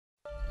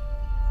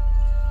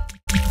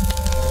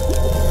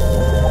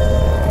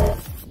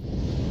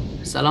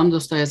سلام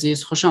دوستای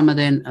عزیز، خوش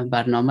آمدین.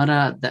 برنامه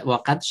را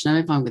وقتش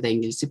نمیفهم که در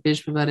انگلیسی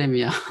پیش ببریم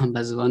یا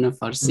به زبان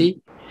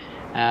فارسی،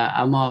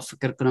 اما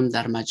فکر کنم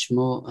در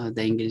مجموع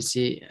در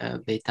انگلیسی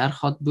بهتر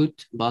خواهد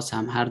بود. باز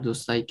هم هر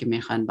دوستایی که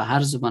میخوان به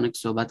هر زبانی که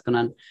صحبت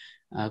کنن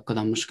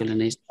کدام مشکل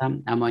نیست،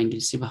 اما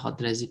انگلیسی به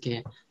خاطر از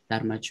اینکه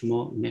در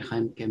مجموع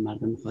میخوایم که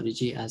مردم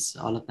خارجی از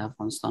حالت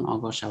افغانستان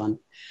آگاه شوند.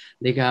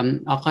 دیگه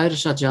آقای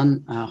رشاد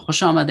جان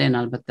خوش آمدین.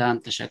 البته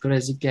تشکر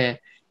از اینکه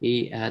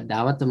این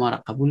دعوت ما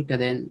را قبول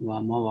کردین و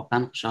ما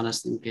واقعا خوشحال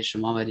هستیم که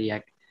شما و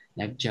یک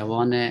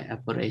جوان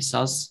پر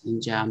احساس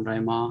اینجا همراه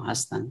ما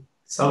هستند.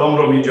 سلام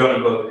رامین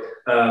جان،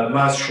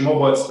 من از شما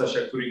باید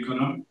تشکر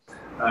کنم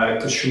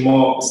که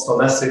شما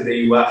استادست در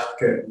این وقت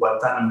که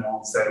وطن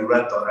ما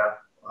ضرورت داره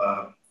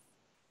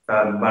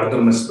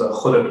مردم مثل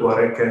خودت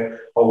واره که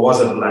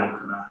آواز بلند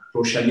کنه،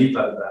 روشنی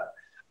پرده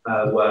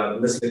و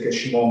مثل که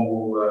شما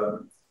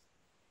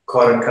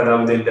کار کرده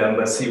بودین در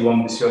امبسی و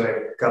هم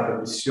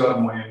بسیار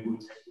مهم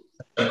بود.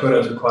 تشکر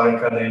از کار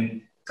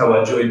کردین،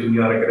 توجه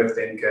دنیا را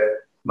گرفتین که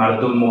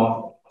مردم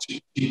ما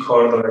چی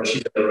کار داره،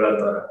 چی ضرورت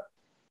داره.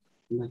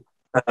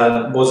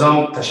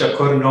 بازم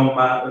تشکر. نام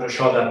من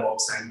رشاد هرباب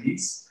سنگی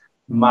است.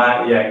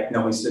 من یک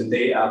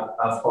نویسنده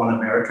افغان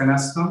امریکن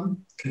هستم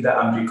که در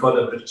امریکا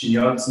در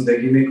ویرجینیا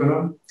زندگی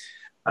میکنم.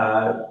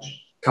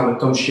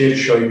 کمتون شعر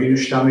شاعری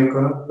نوشته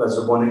میکنم به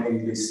زبان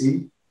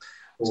انگلیسی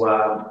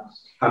و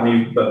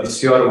همین به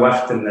بسیار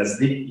وقت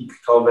نزدیک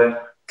کتاب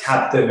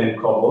کپتیو این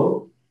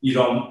کابل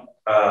ایران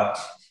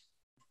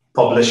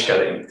پابلش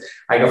کردیم.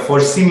 اگر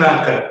فارسی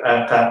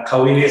من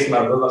قوی نیست،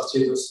 من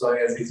ببخشید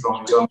دوستای عزیز،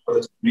 رامین جان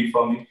خودتون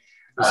میفهمید.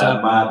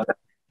 من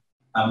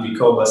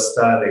امریکا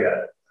بسته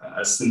دیگر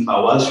از سنف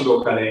اول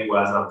شروع کردیم و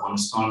از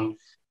افغانستان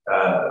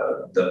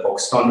در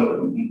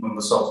پاکستان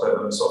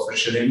مسافر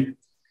شدیم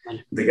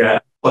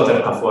دیگر.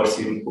 خاطر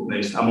فارسی خوب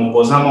نیست، اما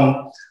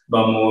بازم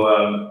با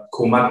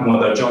کمک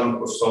مادر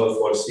جان استاد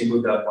فارسی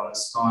بود در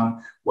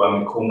افغانستان و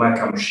هم کمک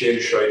هم شعر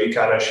شاعری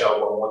کرده شد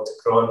و ما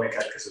تکرار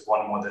میکرد که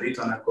زبان مادری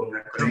تا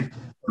نکنید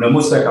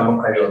نموسته که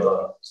ما پیاد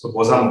دارم.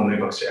 بازم هم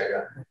نبخشی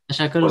اگر.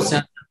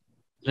 تشکر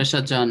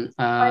Rishad John.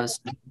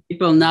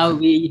 People now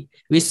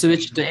we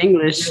switch to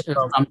English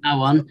from now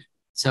on.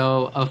 So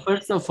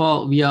first of all,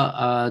 we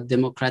are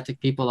democratic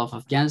people of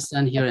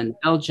Afghanistan here in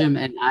Belgium,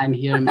 and I'm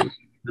here with my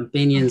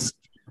companions,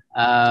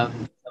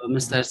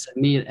 Mr.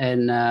 Samir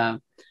and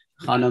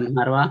Khanum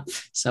Marwa.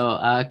 So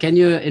can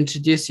you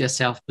introduce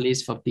yourself, please,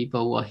 for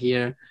people who are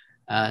here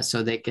so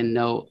they can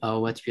know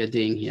what we are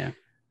doing here?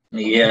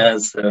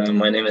 Yes,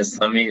 my name is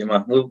Samir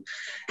Mahmoub.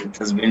 It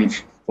has been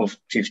for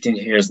 15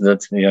 years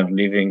that we are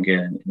living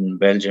in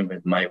Belgium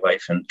with my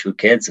wife and 2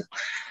 kids.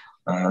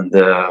 And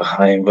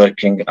I'm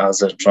working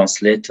as a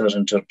translator,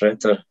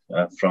 interpreter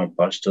from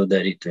Pashto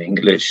Dari to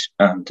English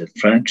and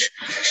French.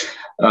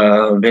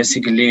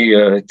 Basically,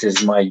 it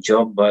is my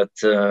job, but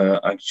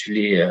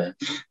actually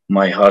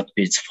my heart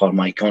beats for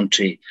my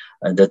country.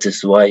 And that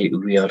is why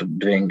we are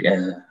doing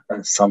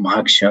some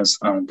actions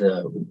and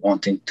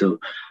wanting to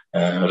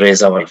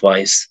raise our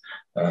voice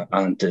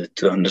and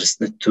to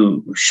understand, to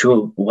show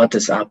what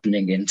is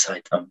happening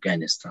inside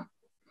Afghanistan.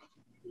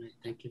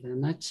 Thank you very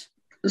much.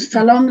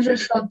 Salam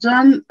Rishad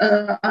Jan.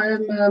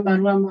 I'm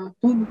Marwa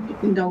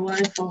Mahboub, the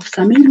wife of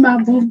Samir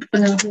Mahboub,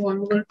 who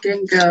are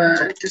working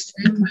the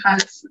same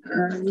as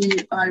me.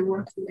 I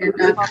work in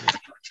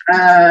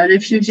a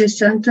refugee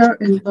center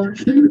in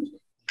Belgium,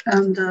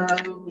 and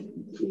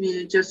we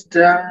just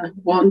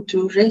want to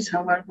raise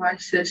our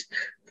voices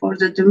for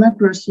the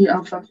democracy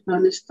of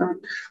Afghanistan,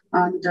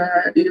 and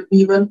we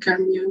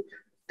welcome you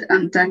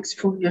and thanks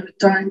for your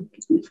time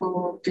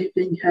for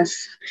giving us.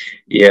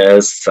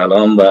 Yes,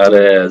 salam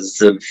bare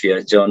Zulfiya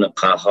Jan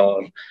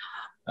Qahar.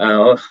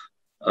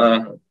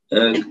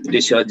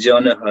 Rishad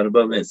Jan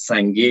Harbob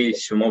Sangy،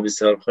 شما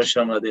بسیار خوش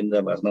آمدین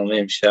در برنامه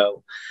امشب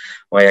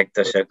و یک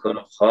تشکر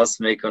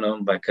خاص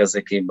میکنم به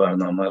کسی که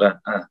برنامه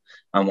را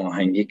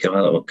هماهنگی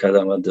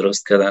کردن و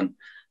درست کردن،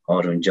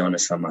 هارون جان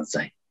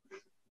سمدزی.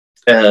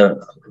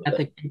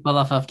 People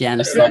of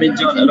Afghanistan.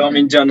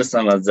 رامین جان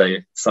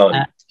سمدزی.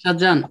 Sorry. Rishad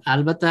Jan,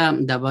 البته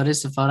درباره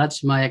سفارت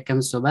شما یک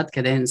کم صحبت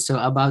کردین. So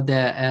about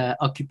the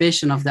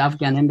occupation of the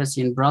Afghan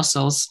embassy in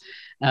Brussels,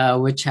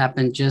 which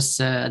happened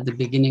just at the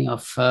beginning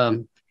of,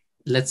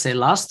 let's say,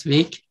 last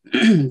week.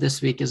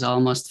 This week is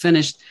almost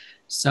finished.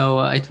 So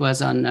it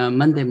was on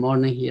Monday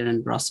morning here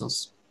in Brussels.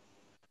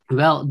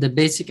 Well, the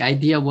basic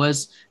idea was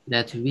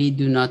that we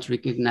do not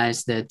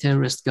recognize the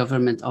terrorist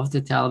government of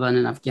the Taliban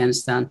in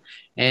Afghanistan,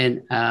 and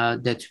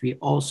that we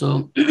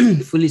also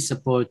fully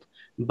support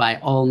by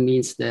all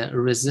means the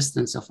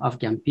resistance of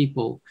Afghan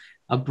people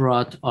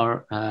abroad or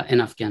in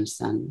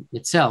Afghanistan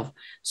itself.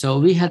 So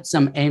we had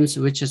some aims,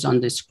 which is on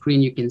the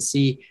screen you can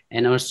see,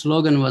 and our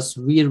slogan was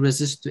 "We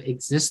resist to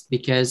exist,"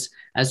 because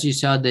as you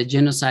saw, the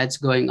genocides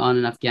going on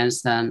in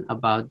Afghanistan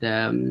about the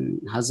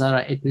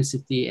Hazara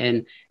ethnicity,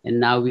 and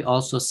now we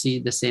also see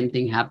the same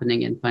thing happening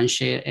in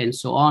Panjshir and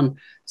so on.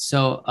 So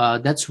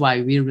that's why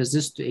we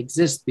resist to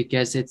exist,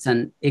 because it's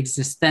an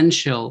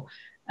existential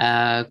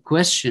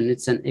question.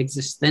 It's an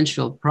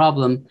existential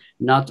problem,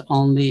 not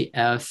only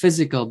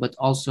physical, but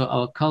also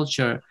our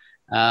culture,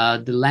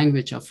 the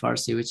language of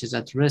Farsi, which is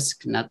at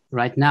risk not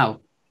right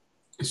now.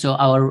 So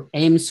our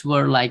aims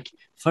were like,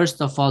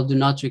 first of all, do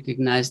not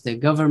recognize the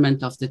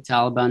government of the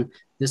Taliban.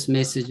 This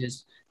message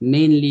is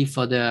mainly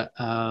for the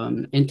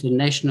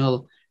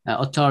international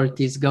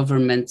authorities,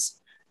 governments,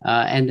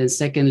 and then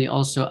secondly,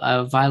 also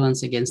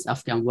violence against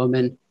Afghan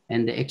women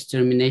and the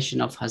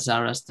extermination of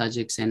Hazaras,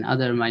 Tajiks, and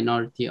other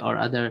minority or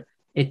other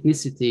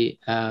ethnicity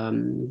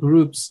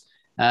groups,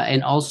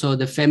 and also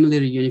the family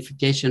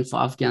reunification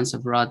for Afghans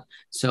abroad.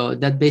 So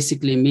that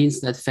basically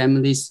means that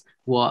families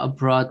who are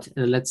abroad,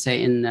 let's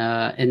say in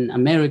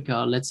America,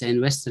 or let's say in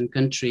Western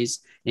countries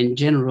in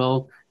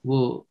general,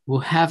 who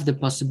have the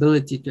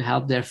possibility to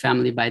help their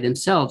family by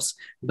themselves,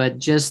 but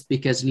just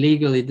because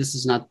legally this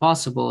is not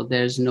possible,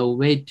 there's no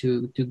way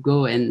to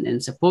go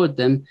and support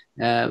them.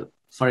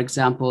 For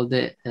example,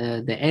 the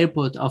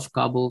airport of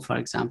Kabul, for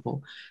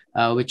example,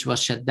 which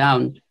was shut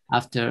down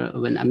after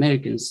when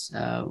Americans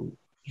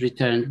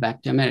returned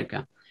back to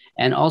America.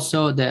 And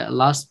also the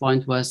last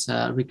point was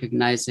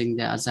recognizing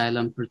the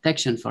asylum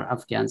protection for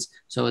Afghans.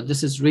 So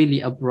this is really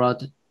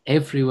abroad,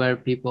 everywhere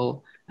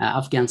people,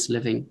 Afghans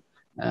living,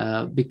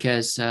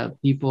 because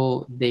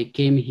people, they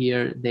came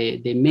here,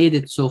 they made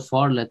it so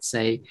far, let's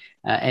say,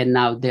 and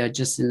now they're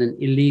just in an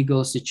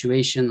illegal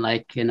situation,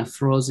 like in a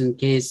frozen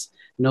case.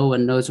 No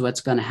one knows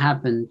what's going to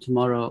happen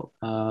tomorrow.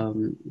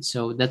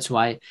 So that's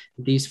why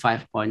these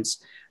 5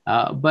 points.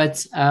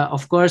 But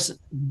of course,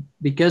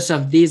 because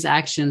of these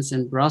actions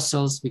in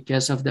Brussels,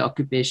 because of the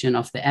occupation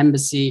of the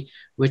embassy,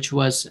 which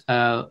was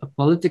a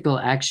political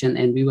action,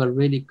 and we were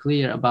really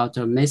clear about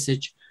our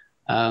message,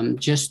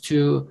 just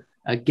to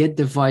get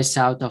the voice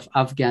out of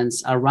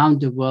Afghans around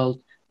the world,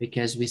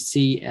 because we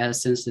see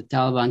since the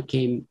Taliban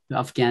came to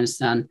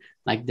Afghanistan,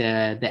 like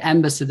the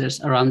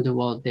ambassadors around the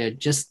world, they're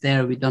just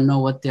there. We don't know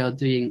what they're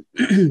doing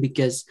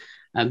because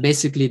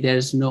basically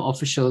there's no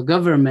official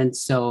government.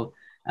 So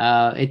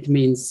it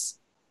means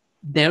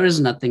there is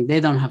nothing. They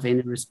don't have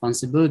any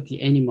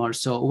responsibility anymore.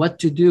 So what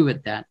to do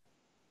with that?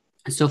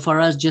 So for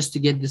us, just to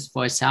get this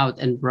voice out,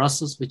 and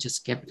Brussels, which is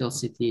capital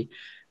city,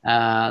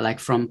 like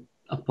from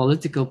a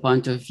political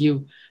point of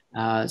view,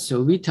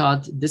 so we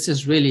thought this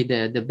is really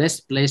the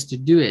best place to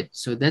do it.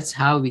 So that's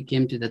how we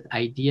came to that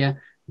idea.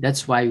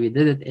 That's why we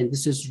did it. And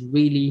this is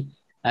really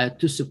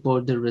to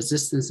support the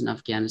resistance in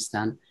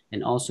Afghanistan,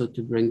 and also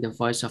to bring the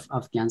voice of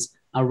Afghans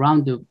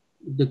around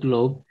the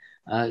globe.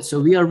 So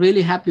we are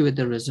really happy with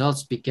the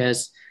results,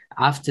 because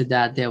after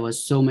that, there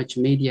was so much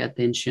media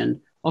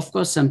attention. Of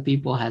course, some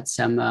people had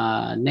some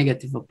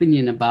negative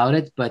opinion about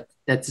it, but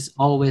that is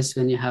always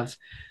when you have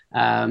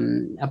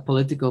a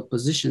political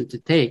position to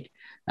take.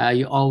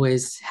 You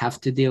always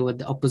have to deal with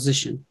the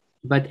opposition.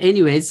 But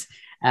anyways,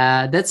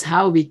 that's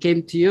how we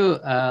came to you,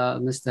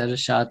 Mr.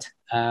 Rishad.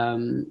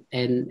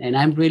 And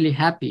I'm really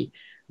happy,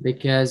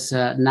 because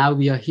now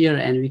we are here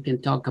and we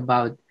can talk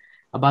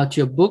about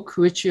your book,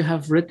 which you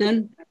have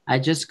written. I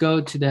just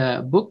go to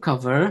the book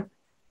cover.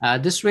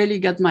 This really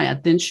got my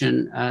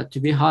attention, to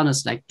be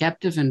honest, like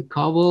Captive in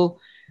Kabul.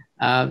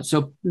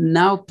 So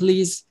now,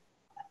 please,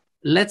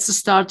 let's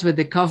start with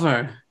the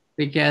cover,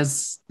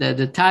 because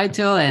the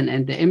title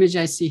and the image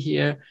I see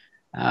here,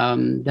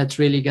 that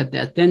really got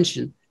the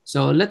attention.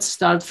 So let's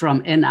start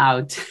from in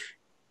out,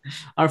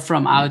 or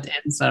from out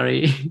in,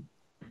 sorry.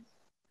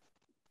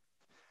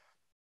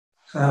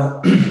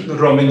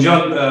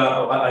 Rominjan,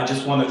 I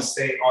just wanted to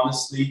say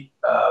honestly,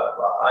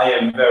 I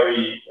am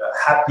very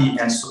happy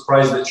and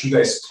surprised that you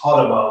guys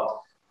thought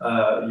about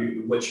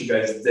what you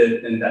guys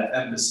did in that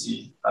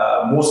embassy.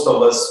 Most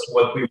of us,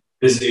 what we were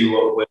busy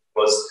with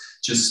was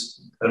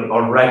just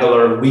a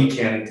regular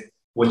weekend,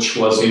 which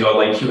was,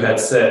 like you had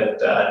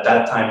said, at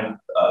that time,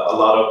 a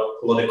lot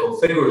of political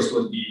figures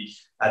would be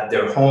at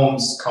their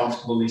homes,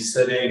 comfortably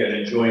sitting and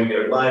enjoying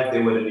their life.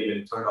 They wouldn't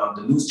even turn on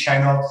the news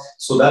channel.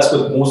 So that's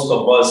what most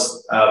of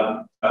us,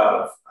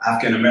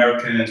 Afghan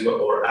Americans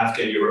or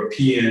Afghan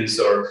Europeans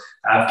or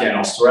Afghan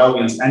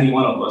Australians, any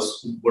one of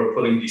us who were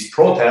putting these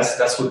protests,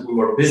 that's what we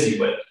were busy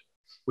with.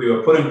 We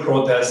were putting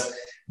protests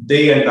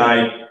day and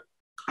night,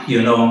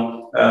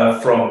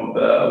 from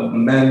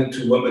men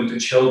to women to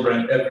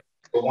children. Every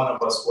one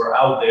of us were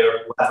out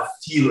there who had a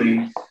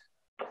feeling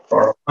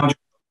for our country.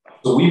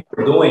 So we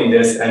were doing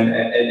this, and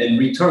in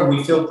return,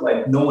 we felt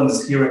like no one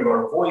is hearing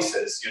our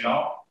voices,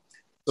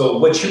 So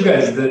what you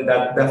guys did,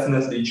 that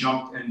definitely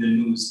jumped in the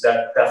news,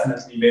 that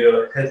definitely made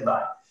a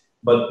headline.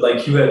 But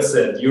like you had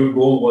said, your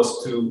goal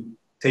was to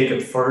take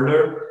it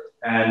further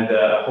and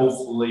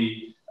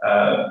hopefully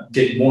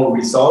get more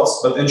results.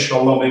 But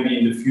inshallah, maybe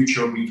in the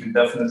future, we can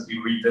definitely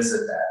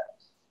revisit that.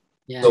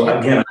 Yeah, so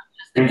again,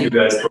 thank you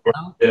guys for what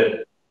you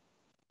did.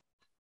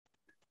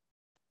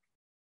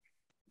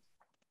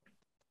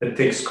 It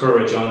takes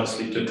courage,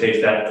 honestly, to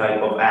take that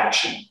type of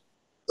action.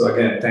 So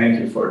again, thank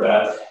you for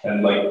that.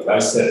 And like I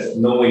said,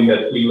 knowing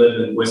that we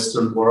live in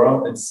Western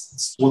world,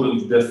 it's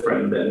totally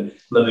different than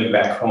living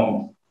back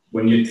home.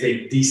 when you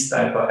take these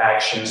type of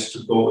actions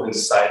to go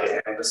inside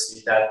the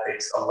embassy, that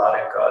takes a lot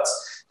of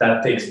guts.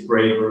 That takes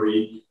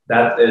bravery.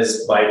 That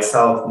is by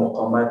itself,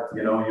 muqamat,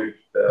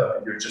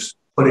 you're just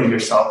putting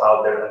yourself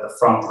out there in the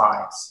front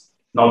lines,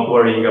 not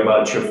worrying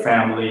about your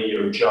family,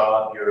 your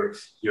job,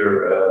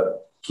 your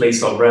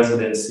place of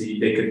residency.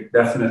 They could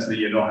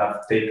definitely,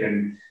 have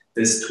taken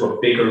this to a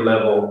bigger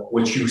level,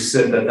 which you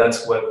said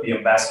that's what the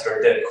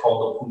ambassador did,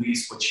 call the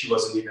police, which he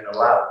wasn't even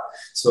allowed.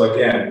 So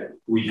again,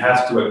 we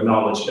have to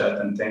acknowledge that,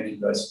 and thank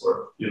you guys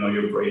for,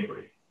 your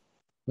bravery.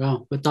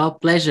 Well, with all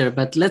pleasure,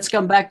 but let's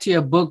come back to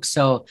your book.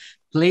 So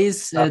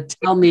please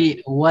tell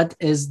me, what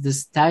is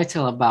this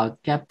title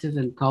about, Captive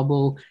in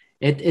Kabul?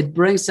 It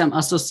brings some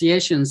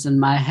associations in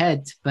my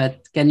head,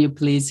 but can you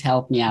please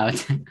help me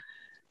out?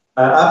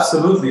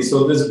 Absolutely.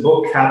 So this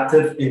book,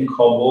 Captive in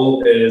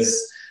Kabul,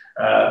 is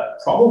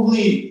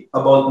probably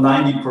about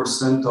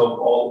 90% of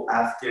all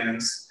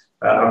Afghans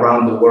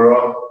around the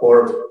world,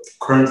 or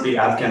currently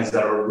Afghans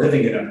that are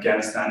living in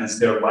Afghanistan, is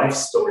their life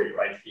story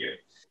right here.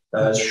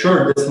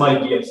 Sure, this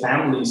might be a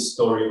family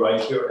story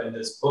right here in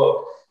this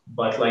book,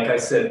 but like I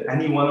said,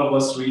 any one of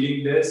us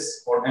reading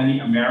this, or any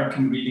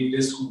American reading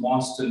this who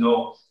wants to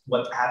know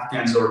what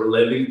Afghans are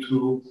living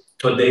through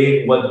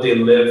today, what they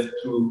lived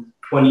through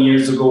 20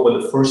 years ago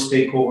with the first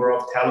takeover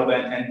of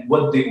Taliban, and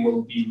what they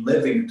will be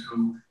living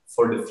through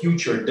for the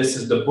future, this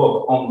is the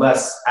book,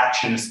 unless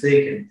action is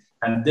taken.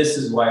 And this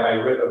is why I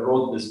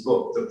wrote this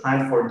book. The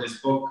plan for this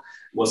book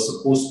was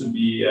supposed to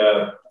be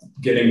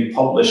getting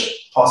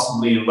published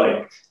possibly in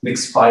like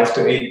next 5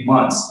 to 8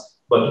 months.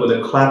 But with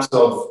the collapse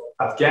of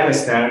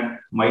Afghanistan,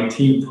 my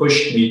team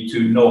pushed me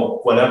to know,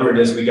 whatever it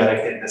is, we got to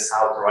get this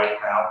out right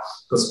now,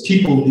 because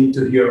people need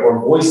to hear our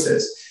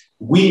voices.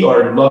 We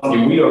are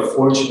lucky, we are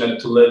fortunate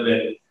to live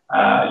in,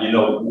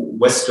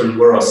 Western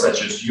world,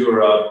 such as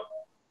Europe,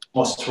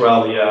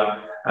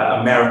 Australia,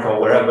 America,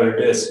 wherever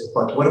it is.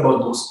 But what about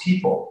those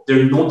people?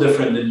 They're no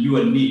different than you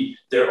and me.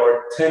 There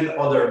are 10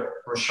 other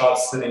Rashad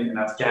sitting in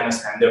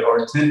Afghanistan. There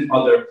are 10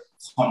 other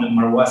Khan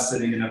Marwa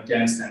sitting in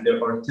Afghanistan.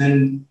 There are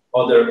 10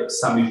 other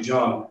Samir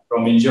Jan,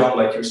 Ramin Jan,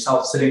 like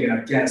yourself, sitting in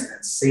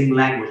Afghanistan. Same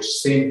language,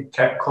 same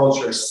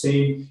culture,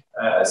 same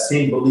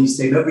beliefs,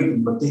 same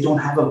everything, but they don't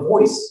have a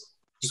voice.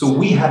 So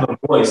we have a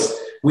voice.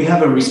 We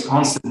have a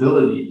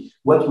responsibility.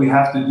 What we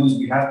have to do is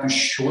we have to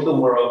show the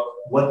world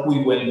what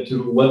we went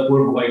through, what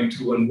we're going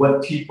through, and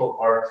what people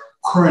are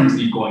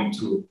currently going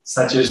through,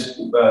 such as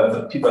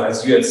the people,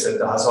 as you had said,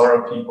 the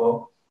Hazara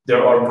people.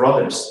 There are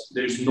brothers.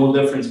 There's no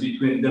difference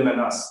between them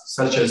and us,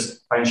 such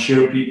as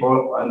Panjshir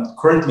people. And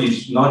currently,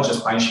 it's not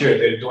just Panjshir,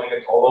 they're doing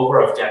it all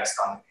over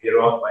Afghanistan,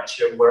 Iraq,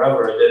 Panjshir,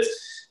 wherever it is.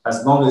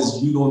 As long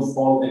as you don't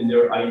fall in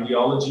their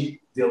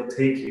ideology, they'll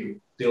take you.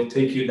 They'll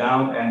take you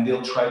down, and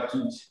they'll try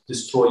to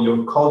destroy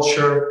your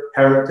culture,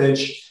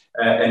 heritage,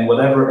 and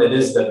whatever it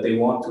is that they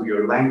want to,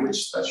 your language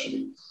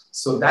especially.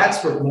 So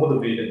that's what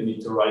motivated me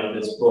to write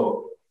this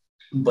book.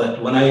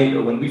 But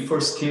when we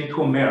first came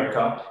to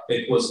America,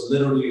 it was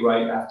literally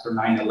right after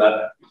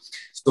 9/11.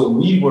 So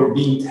we were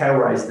being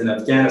terrorized in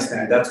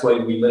Afghanistan. That's why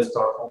we left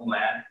our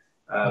homeland,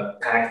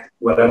 packed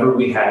whatever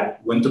we had,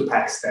 went to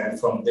Pakistan.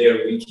 From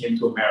there, we came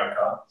to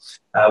America.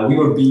 We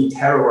were being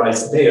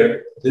terrorized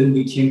there. Then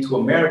we came to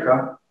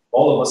America.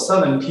 All of a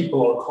sudden, people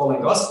are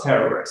calling us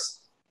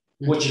terrorists,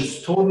 which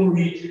is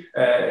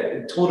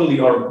totally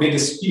our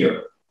biggest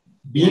fear.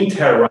 Being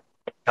terrorized.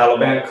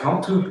 Taliban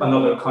come to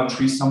another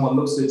country, someone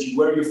looks at you,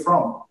 where are you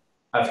from?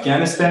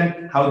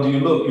 Afghanistan? How do you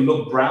look? You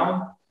look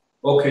brown?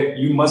 Okay,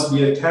 you must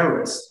be a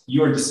terrorist.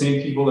 You're the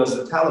same people as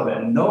the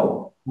Taliban.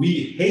 No,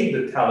 we hate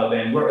the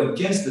Taliban. We're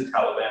against the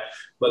Taliban.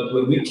 But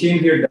when we came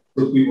here, that's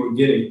what we were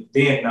getting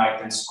day and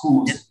night in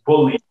schools,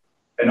 bullying,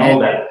 and all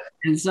that.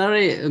 And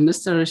sorry,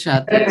 Mr.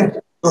 Rishad,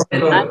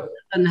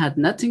 it had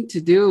nothing to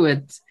do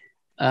with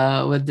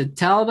the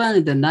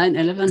Taliban. The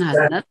 9/11 had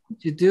nothing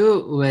to do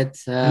with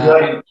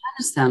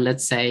Afghanistan,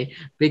 let's say,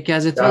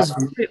 because it was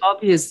very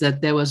obvious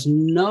that there was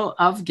no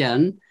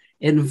Afghan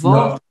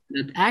involved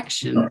in that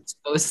action.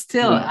 So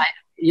still,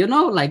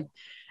 like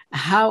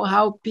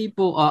how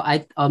people,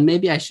 or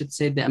maybe I should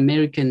say the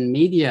American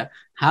media,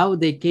 how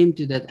they came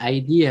to that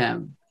idea.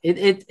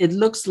 It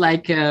looks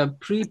like a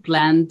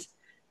pre-planned.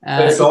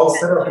 It's all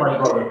set up, my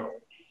brother.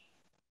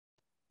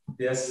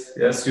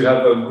 Yes, you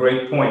have a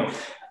great point.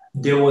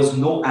 There was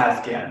no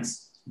Afghans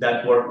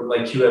that were,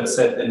 like you had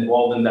said,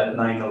 involved in that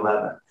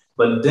 9/11.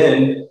 But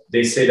then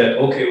they say that,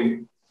 okay,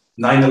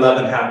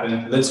 9/11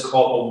 happened, let's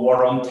call a war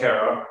on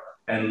terror,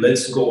 and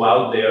let's go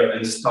out there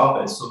and stop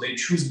it. So they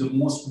choose the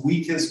most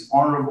weakest,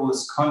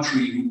 vulnerablest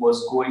country who was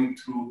going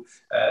through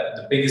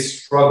the biggest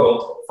struggle.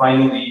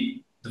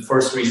 Finally, the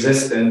first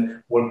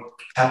resistance were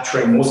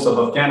capturing most of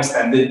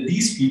Afghanistan. Then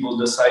these people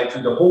decide to,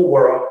 the whole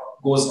world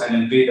goes and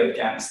invade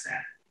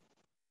Afghanistan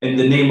in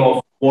the name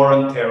of war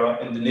on terror,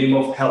 in the name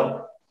of help.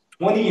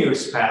 20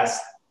 years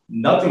passed,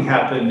 nothing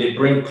happened. They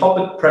bring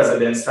puppet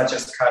presidents such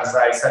as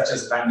Karzai, such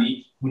as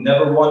Ghani, who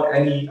never won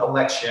any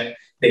election.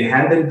 They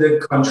hand them the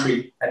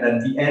country, and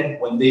at the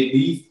end, when they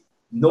leave,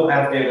 no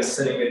Afghan is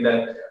sitting in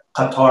that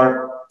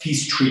Qatar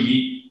peace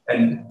treaty.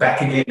 and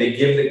back again, they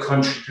give the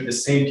country to the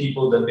same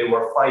people that they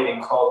were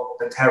fighting, called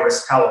the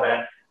terrorist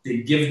Taliban. They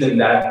give them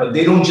that, but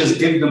they don't just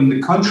give them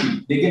the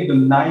country. They give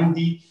them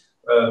 90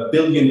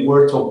 billion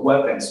worth of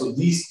weapons. So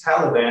these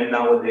Taliban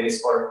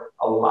nowadays are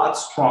a lot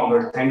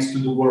stronger thanks to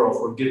the world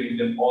for giving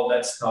them all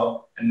that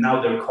stuff. And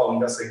now they're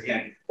calling us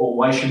again. Oh,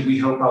 why should we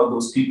help out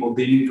those people?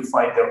 They need to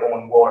fight their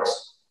own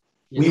wars.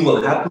 Yes. We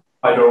will have to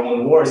fight our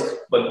own wars,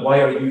 but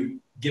why are you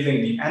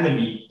giving the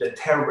enemy, the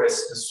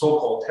terrorists, the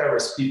so-called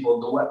terrorist people,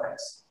 the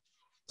weapons?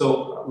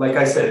 So, like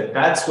I said,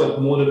 that's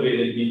what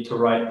motivated me to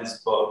write this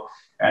book.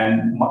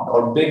 And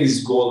our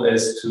biggest goal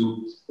is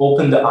to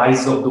open the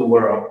eyes of the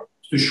world,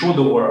 to show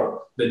the world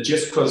that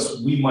just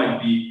because we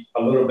might be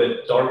a little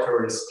bit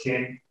darker in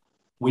skin,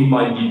 we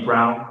might be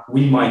brown,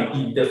 we might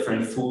eat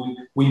different food,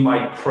 we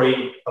might pray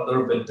a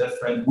little bit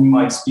different, we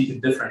might speak a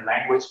different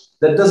language.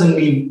 That doesn't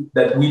mean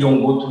that we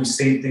don't go through the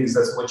same things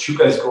as what you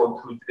guys go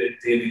through in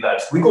daily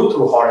lives. We go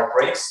through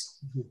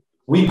heartbreaks,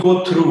 we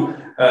go through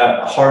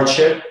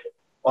hardship.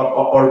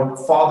 Our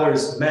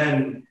fathers,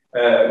 men,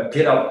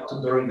 get up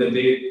during the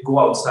day, go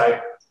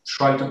outside,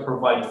 try to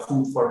provide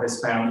food for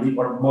his family.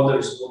 Our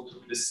mothers go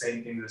through the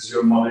same thing as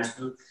your mothers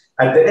do.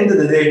 At the end of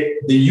the day,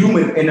 the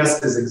human in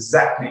us is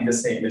exactly the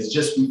same. It's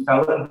just we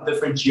fell in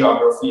different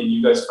geography and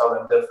you guys fell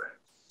in different.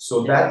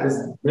 So that is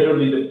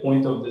literally the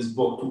point of this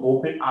book, to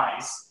open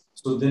eyes,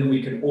 so then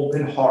we can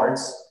open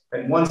hearts.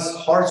 And once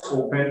hearts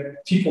open,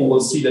 people will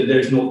see that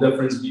there's no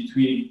difference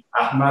between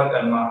Ahmad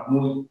and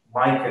Mahmoud,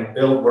 Mike and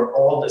Bill. We're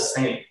all the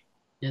same.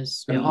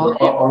 Yes, our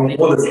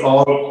goal is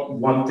all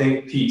one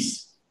thing,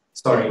 peace.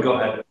 Sorry, go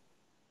ahead.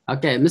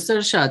 Okay, Mr.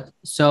 Rishad.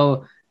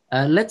 So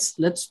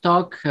let's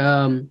talk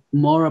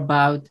more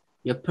about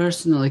your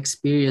personal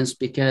experience,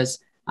 because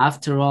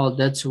after all,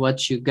 that's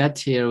what you got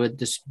here with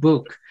this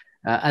book,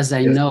 as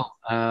I know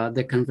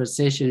the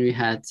conversation we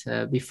had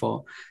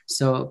before.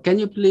 So can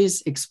you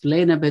please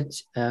explain a bit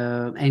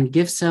and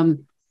give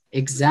some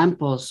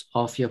examples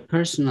of your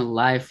personal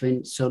life?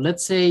 And so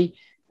let's say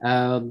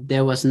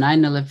there was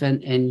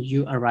 9/11 and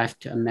you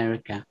arrived to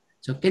America.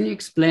 So can you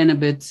explain a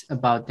bit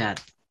about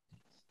that?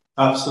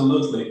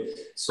 Absolutely.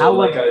 So how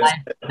was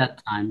life at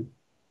that time?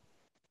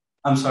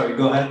 I'm sorry,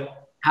 go ahead.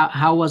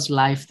 How was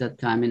life that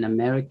time in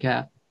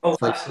America? Oh,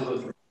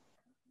 absolutely.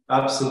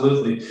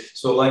 Absolutely.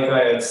 So like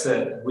I had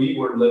said, we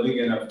were living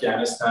in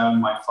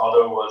Afghanistan. My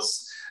father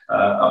was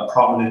a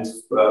prominent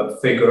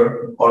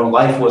figure. Our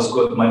life was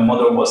good. My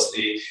mother was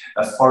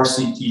a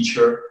Farsi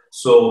teacher.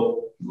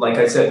 So like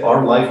I said,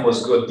 our life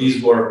was good.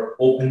 These were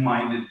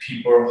open-minded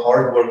people,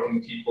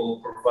 hardworking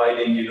people,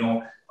 providing,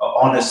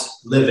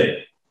 honest living.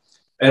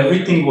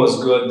 Everything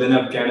was good. Then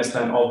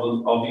Afghanistan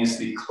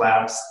obviously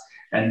collapsed.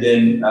 And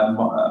then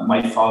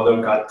my father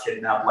got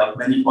kidnapped, like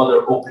many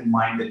other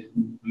open-minded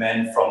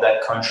men from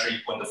that country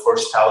when the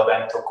first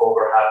Taliban took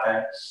over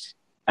happened.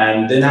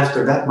 And then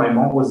after that, my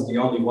mom was the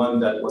only one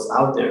that was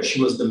out there. She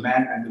was the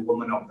man and the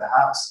woman of the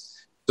house.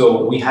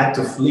 So we had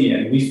to flee,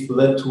 and we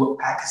fled to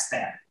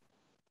Pakistan.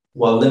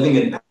 While living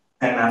in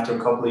Pakistan after a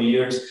couple of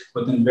years,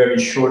 within a very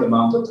short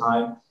amount of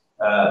time,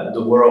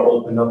 the world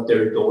opened up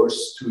their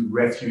doors to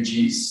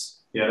refugees.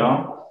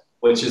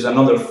 Which is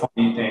another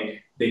funny thing.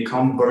 They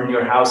come burn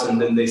your house and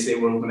then they say,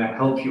 we're going to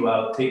help you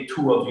out, take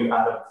 2 of you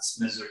out of this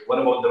misery. What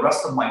about the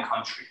rest of my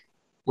country?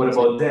 What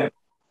about them?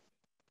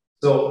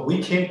 So we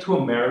came to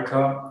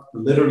America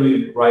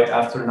literally right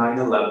after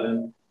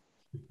 9/11,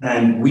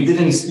 and we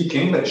didn't speak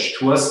English.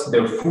 To us,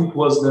 their food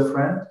was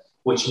different,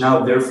 which now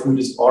their food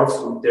is our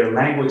food. Their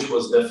language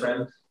was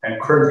different.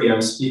 And currently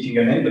I'm speaking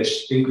in English.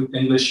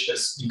 English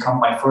has become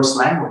my first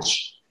language.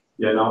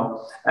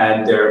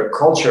 And their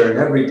culture and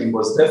everything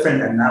was different.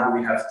 And now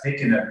we have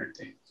taken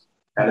everything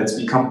and it's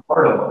become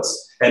part of us.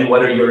 And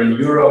whether you're in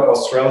Europe,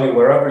 Australia,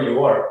 wherever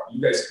you are,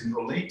 you guys can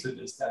relate to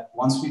this, that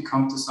once we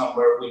come to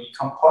somewhere, we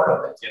become part of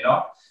it,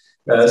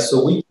 So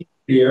we came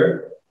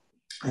here,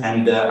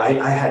 and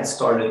I had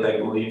started, I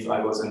believe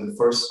I was in the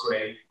 1st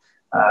grade,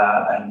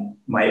 and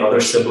my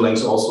other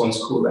siblings also in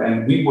school.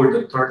 And we were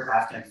the 3rd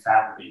Afghan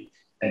family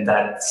in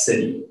that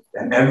city.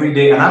 And every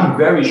day, and I'm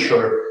very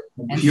sure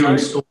hearing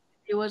stories.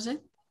 Was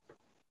it?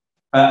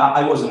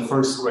 I was in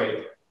 1st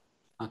grade.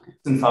 Okay.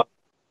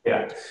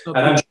 Yeah. So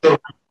and I'm sure.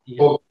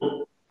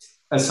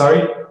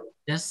 Sorry?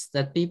 Just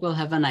that people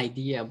have an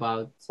idea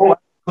about. Oh,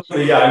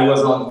 yeah, I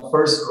was on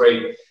 1st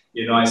grade.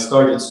 I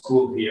started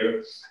school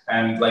here.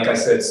 And like I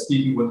said,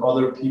 speaking with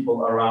other people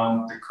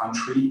around the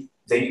country,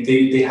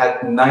 they had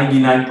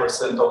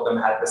 99% of them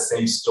had the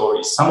same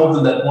story. Some of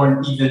them that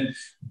weren't even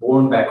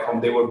born back home,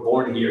 they were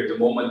born here. The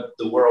moment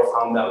the world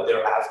found out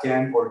they're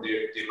Afghan or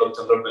they looked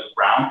a little bit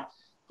brown,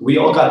 we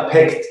all got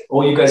picked.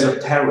 Oh, you guys are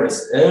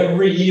terrorists.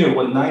 Every year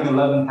when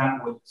 9/11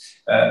 happened,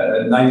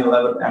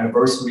 9/11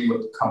 anniversary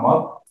would come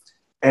up,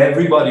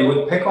 everybody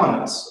would pick on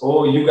us.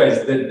 Oh, you guys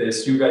did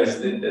this. You guys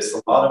did this.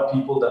 A lot of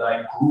people that I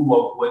grew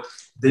up with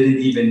didn't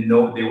even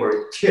know they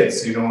were kids,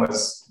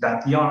 as that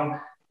young.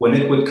 When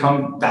it would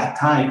come that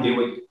time, they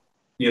would,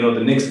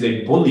 the next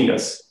day bully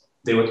us.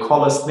 They would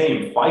call us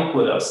names, fight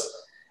with us.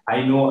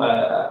 I know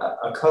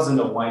a cousin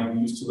of mine who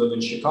used to live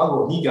in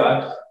Chicago, he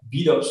got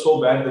beat up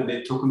so bad that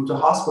they took him to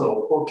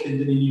hospital. Poor kid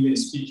didn't even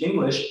speak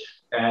English,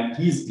 and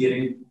he's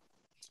getting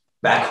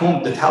back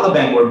home. The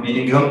Taliban were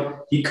beating him.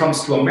 He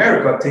comes to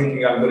America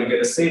thinking, I'm going to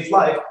get a safe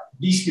life.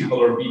 These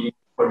people are beating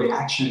for the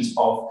actions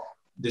of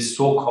the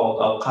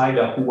so-called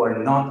Al-Qaeda, who are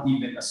not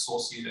even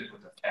associated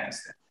with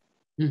Afghanistan.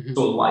 Mm-hmm.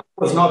 So life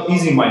was not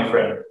easy, my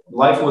friend.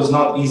 Life was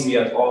not easy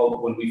at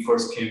all when we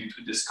first came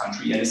to this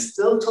country. And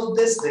still till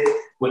this day,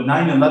 when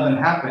 9/11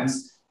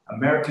 happens,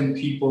 American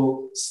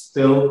people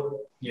still,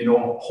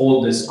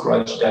 hold this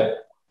grudge that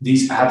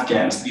these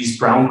Afghans, these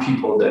brown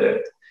people did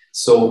it.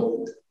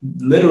 So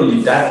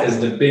literally, that is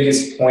the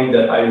biggest point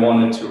that I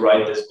wanted to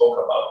write this book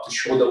about, to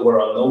show the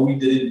world, no, we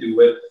didn't do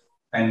it.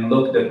 And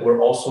look, that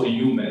we're also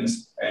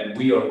humans and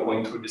we are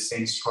going through the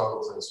same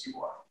struggles as you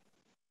are.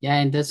 Yeah,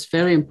 and that's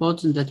very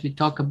important that we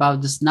talk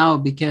about this now,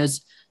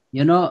 because,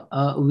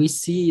 we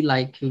see,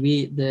 like,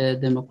 the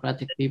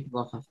democratic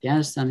people of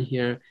Afghanistan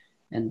here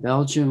in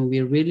Belgium, we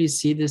really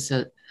see this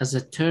as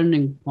a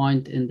turning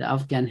point in the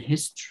Afghan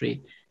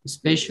history,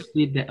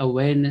 especially the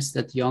awareness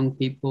that young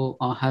people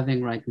are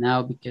having right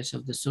now because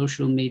of the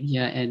social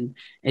media and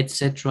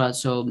etc.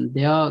 So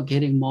they are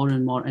getting more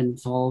and more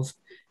involved.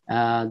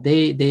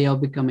 They are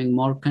becoming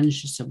more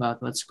conscious about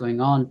what's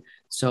going on.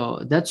 So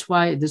that's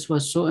why this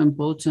was so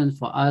important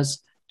for us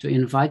to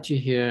invite you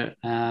here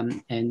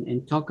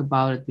and talk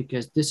about it,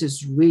 because this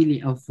is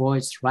really a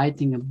voice.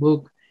 Writing a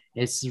book,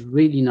 it's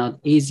really not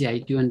easy. I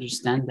do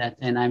understand that.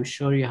 And I'm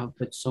sure you have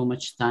put so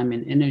much time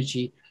and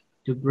energy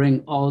to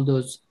bring all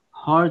those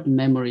hard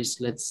memories,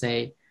 let's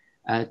say,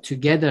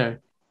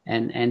 together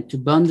and to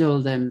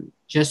bundle them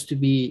just to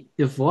be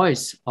the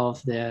voice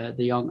of the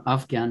young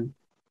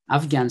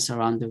Afghans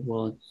around the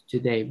world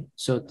today.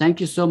 So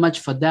thank you so much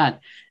for that.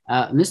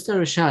 Mr.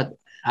 Rishad,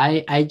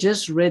 I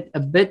just read a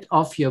bit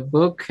of your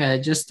book,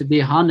 just to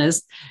be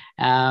honest,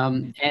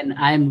 and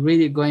I'm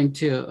really going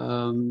to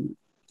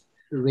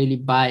really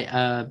buy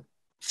a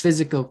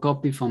physical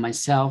copy for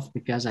myself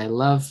because I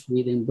love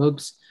reading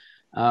books.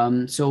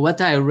 So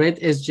what I read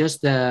is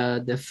just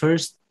the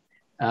first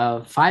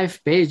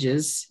 5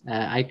 pages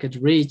I could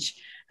reach.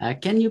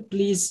 Can you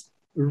please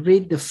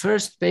read the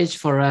first page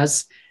for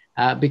us?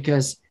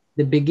 Because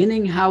the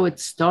beginning, how it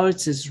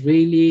starts, is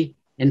really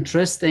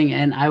interesting,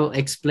 and I will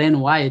explain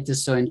why it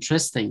is so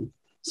interesting.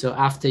 So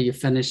after you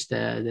finish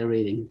the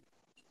reading.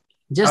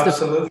 Just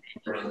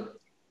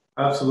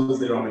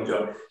Absolutely,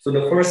 Ramajan. So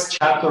the first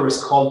chapter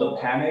is called The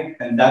Panic,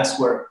 and that's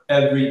where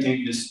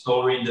everything, the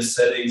story, the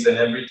settings, and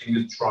everything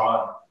is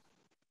drawn.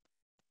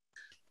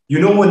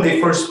 When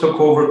they first took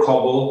over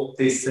Kabul,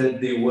 they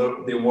said they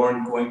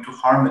weren't going to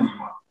harm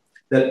anyone,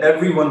 that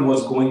everyone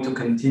was going to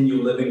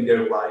continue living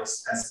their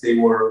lives as they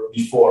were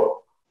before.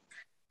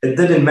 It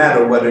didn't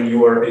matter whether you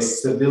were a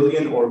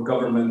civilian or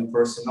government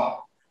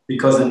personnel,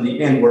 because in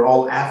the end, we're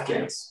all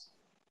Afghans.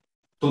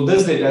 So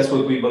this day, that's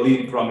what we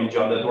believe,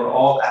 Ramajan, that we're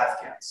all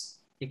Afghans.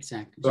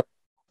 Exactly. So,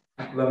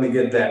 let me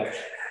get that.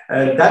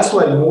 That's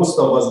why most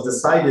of us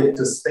decided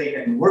to stay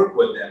and work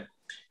with them,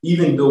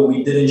 even though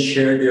we didn't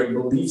share their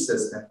belief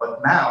system.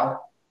 But now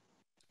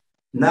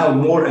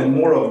more and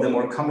more of them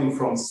are coming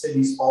from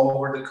cities all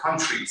over the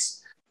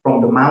countries,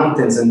 from the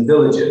mountains and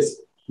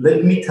villages.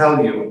 Let me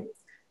tell you,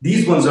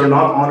 these ones are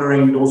not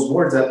honoring those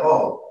words at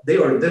all. They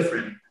are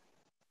different.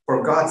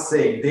 For God's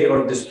sake, they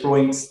are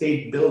destroying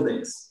state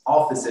buildings,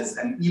 offices,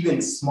 and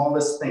even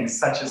smallest things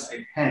such as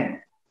a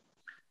pen,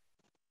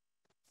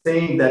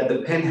 saying that the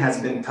pen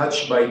has been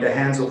touched by the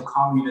hands of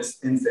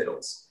communist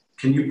infidels.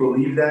 Can you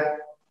believe that?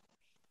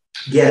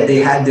 Yeah, they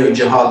had their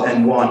jihad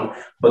and won.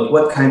 But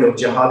what kind of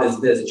jihad is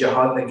this?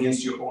 Jihad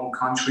against your own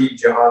country,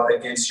 jihad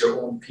against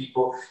your own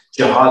people,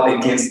 jihad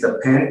against the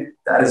pen?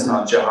 That is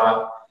not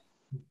jihad,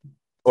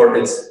 or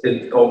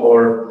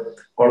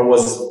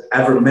was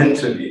ever meant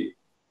to be.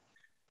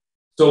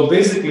 So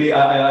basically,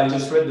 I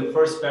just read the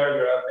first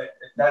paragraph, and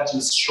that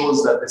just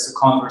shows that it's a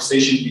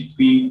conversation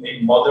between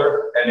a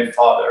mother and a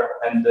father,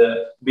 and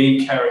the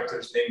main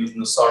character's name is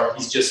Nisar.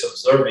 He's just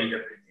observing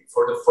everything.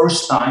 For the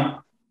first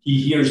time,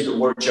 he hears the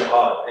word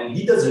jihad, and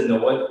he doesn't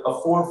know it.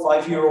 A 4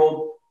 or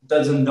 5-year-old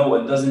doesn't know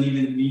it, doesn't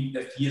even mean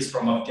if he is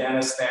from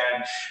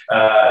Afghanistan,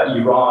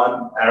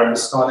 Iran,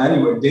 Arabistan,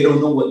 anywhere. They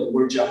don't know what the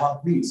word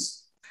jihad means.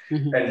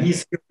 Mm-hmm. And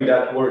he's hearing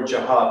that word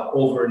jihad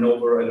over and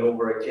over and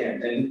over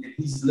again. And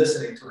he's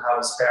listening to how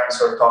his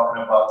parents are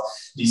talking about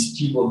these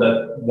people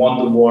that won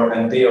the war,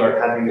 and they are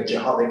having a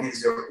jihad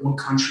against their own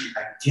country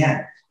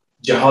again.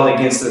 Jihad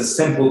against a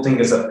simple thing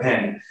as a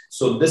pen.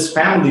 So this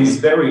family is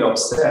very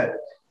upset.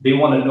 They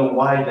want to know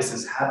why this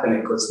is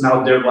happening, because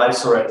now their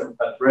lives are at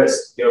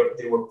risk.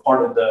 They were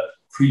part of the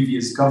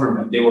previous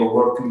government. They were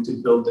working to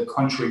build the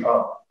country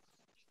up.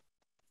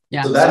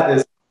 Yeah. So that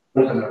is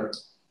opener.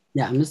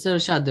 Yeah, Mr.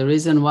 Rishad, the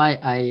reason why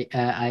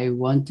I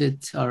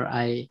wanted, or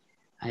I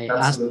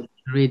asked to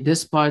read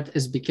this part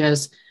is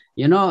because,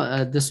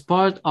 this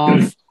part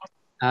of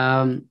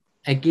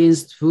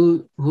against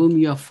whom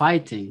you're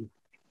fighting.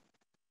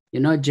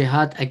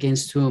 jihad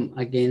against whom?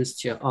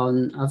 Against your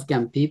own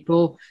Afghan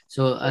people.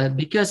 So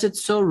because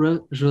it's so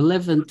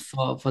relevant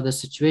for the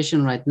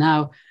situation right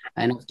now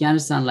in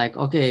Afghanistan, like,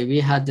 okay, we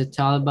had the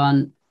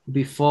Taliban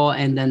before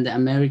and then the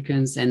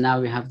Americans, and now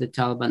we have the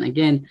Taliban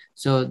again.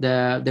 So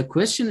the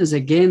question is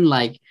again,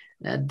 like,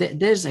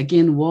 there's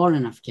again war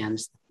in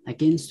Afghanistan.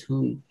 Against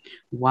whom?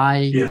 Why?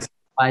 Yes.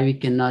 Why we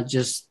cannot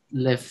just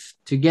live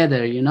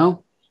together,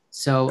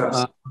 So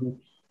Yes.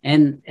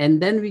 and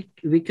then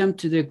we come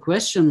to the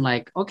question,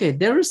 like, okay,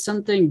 there is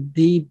something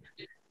deep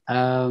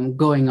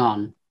going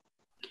on.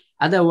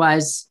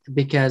 Otherwise,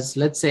 because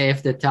let's say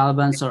if the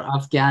Taliban's are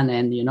Afghan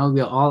and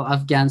we're all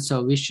Afghan,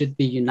 so we should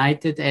be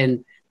united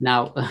and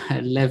now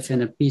live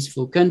in a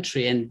peaceful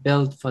country and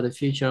build for the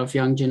future of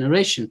young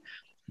generation.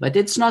 But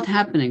it's not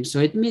happening. So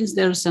it means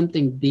there's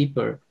something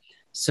deeper.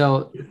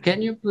 So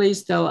can you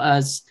please tell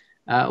us,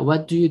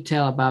 what do you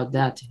tell about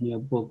that in your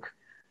book?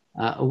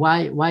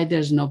 Why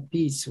there's no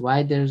peace?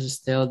 Why there's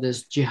still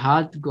this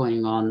jihad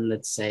going on,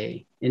 let's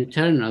say,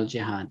 internal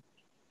jihad?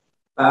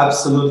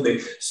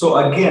 Absolutely. So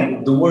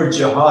again, the word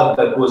jihad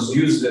that was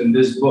used in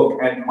this book,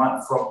 and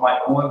from my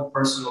own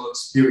personal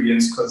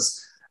experience,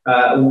 because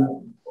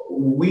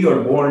we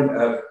are born,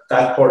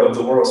 that part of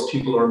the world's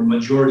people, or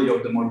majority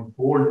of them are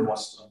born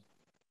Muslim.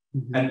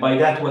 Mm-hmm. And by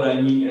that, what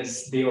I mean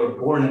is they are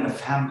born in a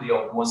family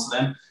of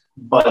Muslim,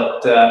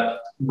 but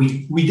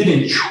we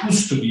didn't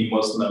choose to be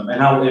Muslim.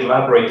 And I'll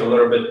elaborate a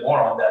little bit more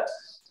on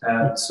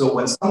that. So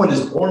when someone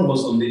is born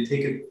Muslim, they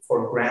take it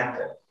for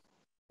granted.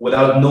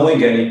 Without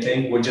knowing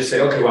anything, would just say,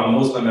 okay, well, I'm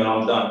Muslim and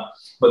I'm done.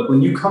 But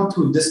when you come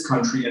to this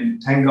country,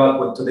 and thank God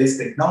with today's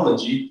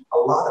technology, a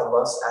lot of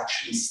us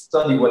actually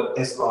study what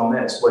Islam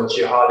is, what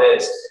jihad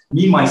is.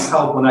 Me,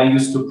 myself, when I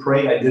used to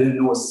pray, I didn't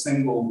know a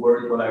single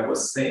word what I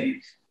was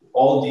saying.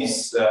 All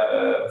these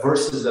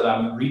verses that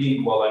I'm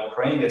reading while I'm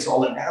praying, it's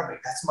all in Arabic.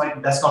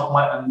 That's not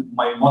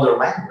my mother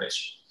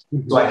language.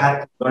 Mm-hmm. So I had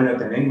to learn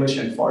it in English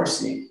and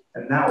Farsi.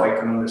 And now I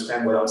can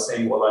understand what I'm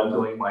saying while I'm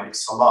doing my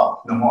salah,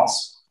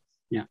 namaz.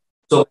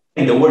 So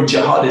the word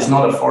jihad is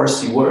not a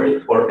Farsi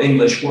word or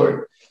English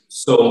word.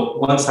 So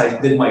once I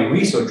did my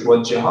research,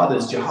 what jihad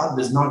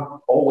does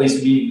not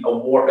always mean a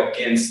war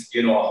against,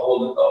 a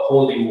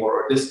holy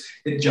war.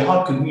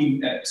 Jihad could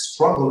mean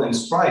struggle and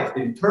strife,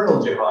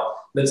 internal jihad.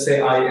 Let's say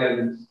I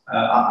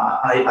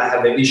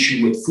have an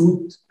issue with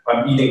food.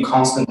 I'm eating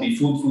constantly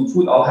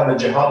food. I'll have a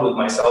jihad with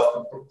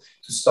myself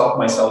to stop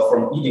myself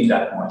from eating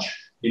that much.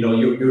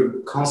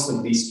 You're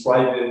constantly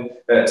striving,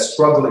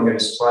 struggling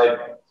and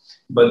striving.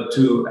 But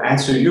to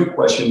answer your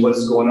question, what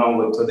is going on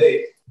with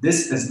today?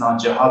 This is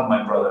not jihad,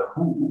 my brother.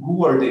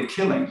 Who are they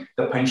killing?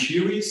 The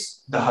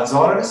Panjshiris, the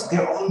Hazaras,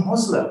 they're all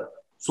Muslim.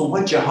 So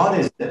what jihad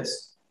is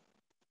this?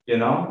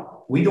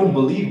 We don't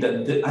believe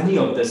that any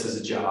of this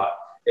is a jihad.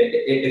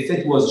 If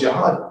it was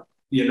jihad,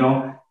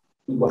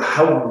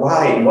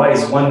 why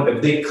is one,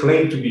 if they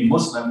claim to be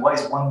Muslim, why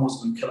is one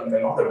Muslim killing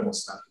another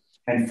Muslim?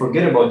 And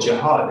forget about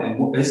jihad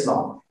and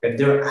Islam. If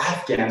they're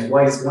Afghans,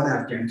 why is one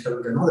Afghan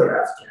killing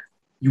another Afghan?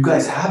 You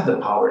guys have the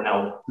power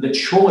now. Let's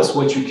show us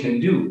what you can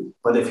do.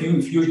 But if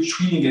you're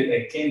treating it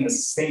again the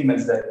same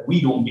as that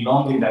we don't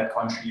belong in that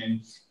country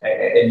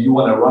and you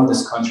want to run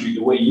this country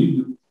the way you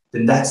do,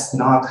 then that's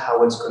not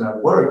how it's going to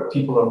work.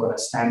 People are going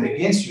to stand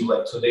against you,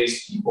 like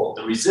today's people,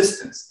 the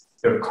resistance.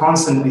 They're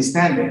constantly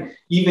standing.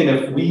 Even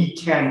if we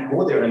can't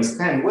go there and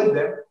stand with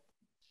them,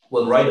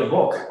 we'll write a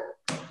book.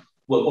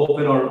 We'll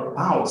open our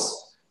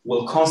mouths.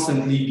 We'll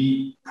constantly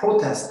be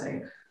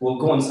protesting. We'll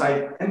go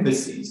inside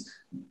embassies.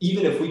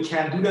 Even if we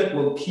can't do that,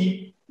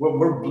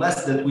 we're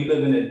blessed that we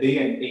live in a day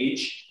and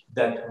age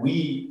that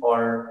we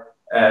are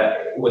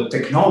with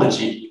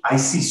technology. I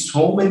see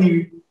so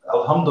many,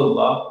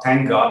 alhamdulillah,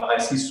 thank God, I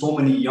see so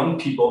many young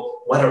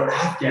people, whether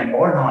Afghan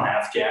or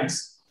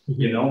non-Afghans,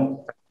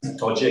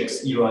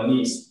 Tajiks,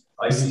 Iranis.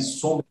 I see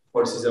so many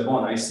courses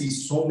about. I see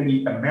so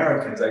many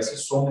Americans. I see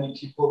so many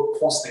people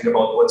posting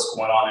about what's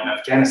going on in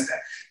Afghanistan.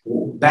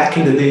 Back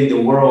in the day, the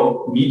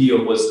world media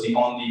was the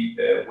only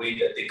way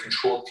that they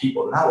controlled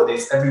people.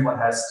 Nowadays, everyone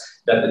has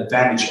that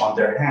advantage on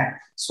their hand.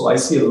 So I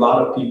see a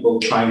lot of people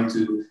trying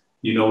to,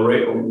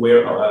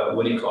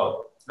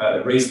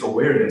 raise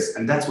awareness,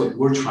 and that's what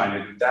we're trying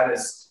to do. That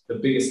is the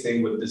biggest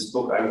thing with this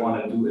book. I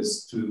want to do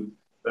is to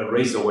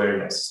raise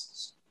awareness.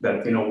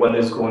 That what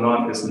is going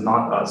on is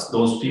not us.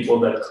 Those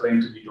people that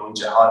claim to be doing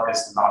jihad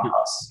is not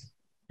us.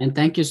 And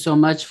thank you so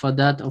much for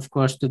that, of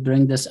course, to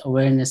bring this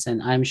awareness.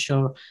 And I'm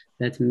sure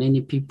that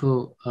many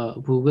people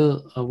who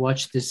will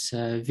watch this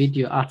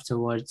video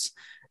afterwards,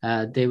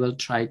 they will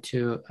try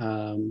to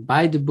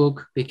buy the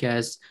book,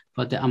 because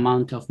for the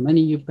amount of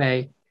money you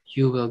pay,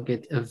 you will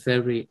get a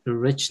very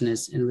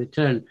richness in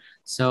return.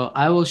 So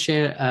I will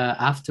share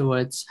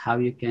afterwards how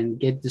you can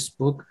get this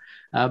book.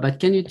 But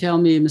can you tell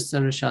me,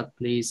 Mr. Rishad,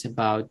 please,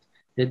 about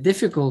the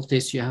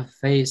difficulties you have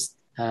faced?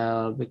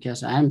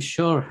 Because I'm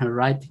sure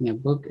writing a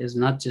book is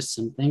not just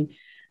something.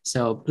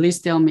 So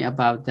please tell me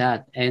about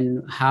that,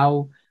 and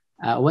how,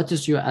 what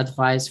is your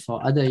advice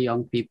for other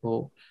young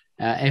people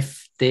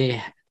if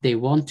they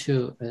want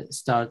to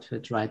start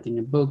with writing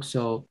a book?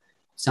 So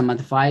some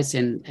advice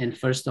and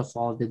first of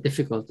all, the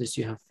difficulties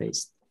you have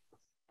faced.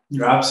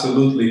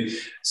 Absolutely.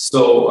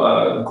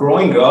 So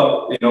growing up,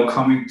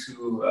 coming to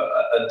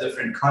a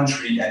different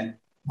country and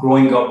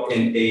growing up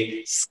in a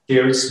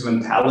scarce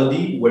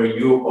mentality where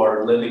you are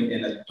living in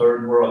a third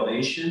world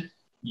nation,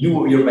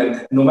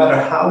 no matter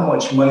how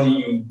much money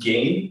you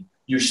gain,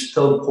 you're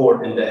still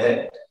poor in the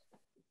head.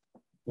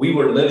 We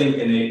were living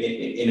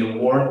in a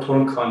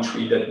war-torn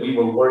country that we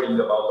were worrying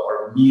about our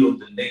meal,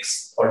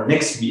 our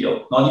next meal,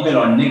 not even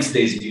our next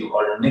day's meal,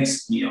 our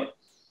next meal.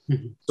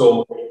 Mm-hmm.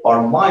 So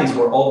our minds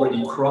were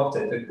already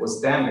corrupted. It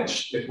was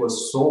damaged. It was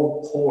so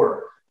poor.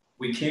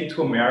 We came to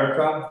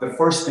America. The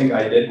first thing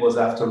I did was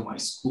after my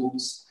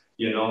schools,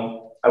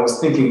 I was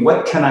thinking,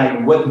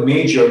 what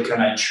major can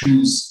I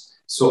choose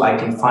so I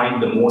can find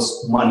the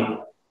most money?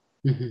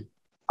 Mm-hmm.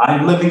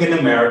 I'm living in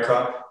America,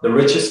 the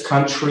richest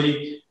country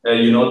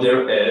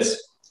there is,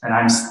 and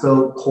I'm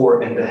still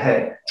poor in the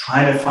head,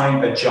 trying to find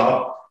a job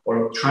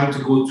or trying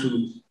to go to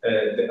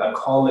a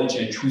college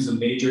and choose a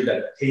major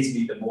that pays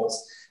me the most.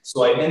 So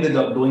I ended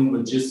up doing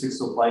logistics,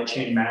 supply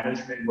chain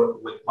management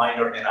with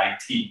minor in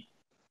IT,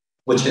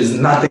 which is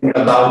nothing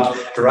about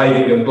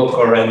writing a book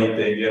or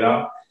anything,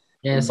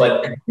 Yes. But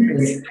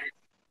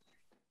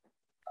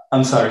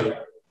I'm sorry.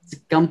 It's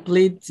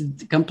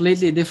a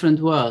completely different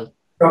world.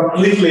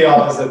 Completely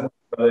opposite.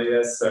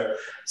 Yes, sir.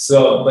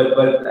 So, but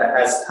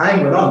as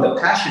time went on, the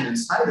passion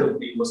inside of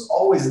me was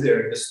always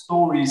there. The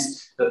stories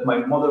that my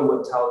mother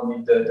would tell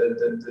me,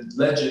 the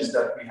legends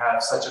that we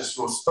have, such as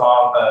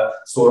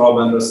Sorab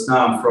and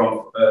Rustam from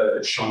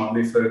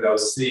Shamali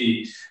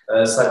Firdausi,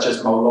 such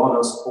as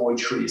Maulana's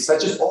poetry,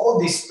 such as all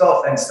these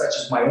stuff, and such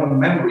as my own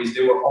memories,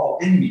 they were all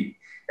in me.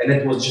 And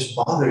it was just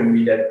bothering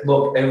me that,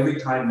 look, every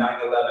time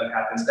 9/11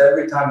 happens,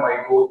 every time I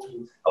go to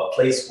a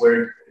place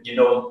where,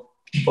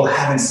 people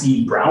haven't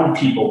seen brown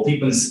people,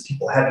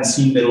 people haven't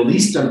seen Middle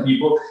Eastern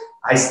people,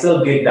 I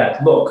still get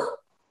that look,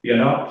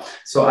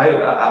 So I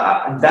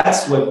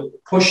that's what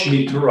pushed me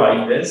to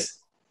write this.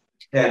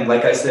 And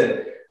like I said,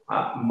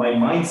 my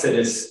mindset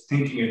is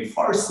thinking in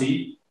Farsi,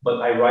 but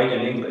I write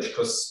in English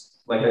because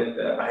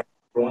I've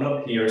grown up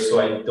here, so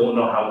I don't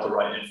know how to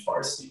write in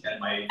Farsi. And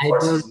my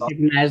Farsi is not...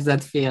 recognize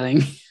that feeling.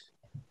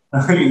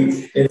 I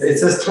mean,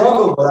 it's a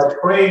struggle, but I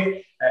pray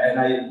and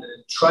I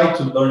try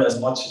to learn as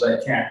much as I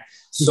can.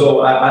 So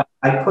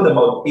I put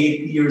about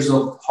 8 years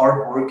of hard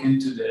work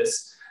into this,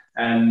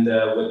 and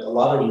with a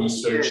lot of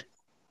research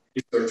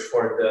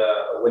for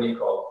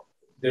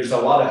there's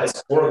a lot of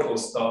historical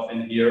stuff in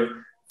here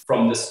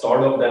from the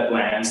start of that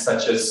land,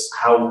 such as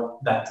how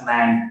that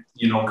land,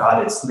 got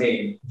its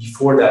name.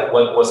 Before that,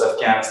 what was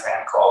Afghanistan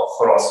called?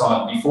 Khorasan.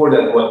 Before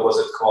that, what was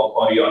it called?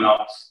 Ariana.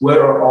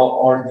 Where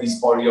are these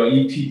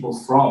Aryani people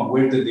from?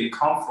 Where did they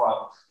come from?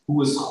 Who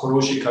was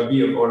Khorosh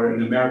Kabir, or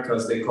in America,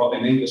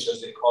 in English, as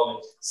they call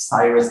it,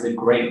 Cyrus the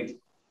Great.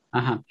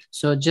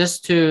 So just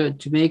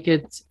to make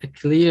it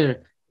clear,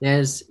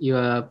 there's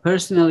your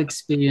personal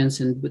experience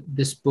in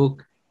this book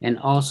and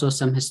also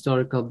some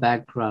historical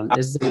background.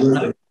 Is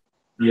that...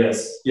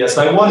 Yes.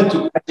 I wanted to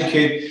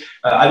educate.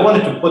 I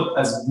wanted to put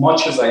as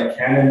much as I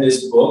can in this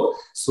book,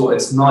 so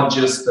it's not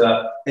just the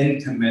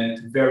intimate,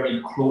 very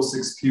close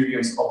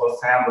experience of a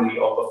family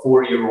of a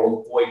 4-year-old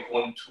boy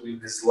going through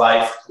his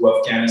life to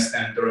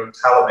Afghanistan during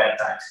Taliban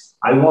time.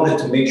 I wanted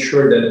to make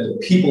sure that the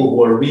people who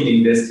are reading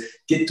this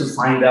get to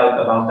find out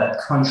about that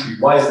country.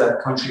 Why is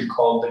that country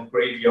called the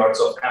graveyards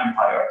of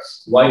empire?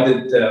 Why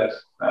did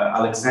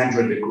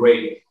Alexander the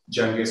Great,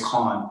 Genghis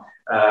Khan,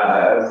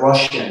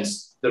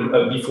 Russians,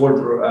 before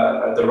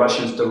the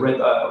Russians, the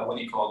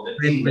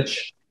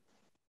English.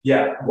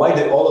 Yeah, why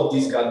did all of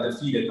these got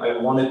defeated? I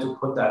wanted to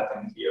put that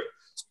in here.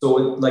 So,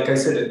 like I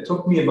said, it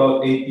took me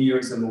about 8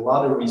 years and a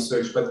lot of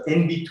research, but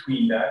in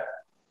between that,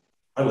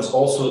 I was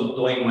also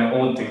doing my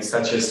own things,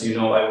 such as,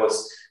 I was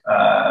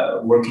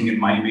working in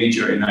my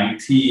major in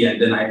IT, and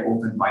then I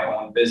opened my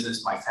own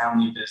business, my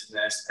family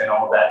business, and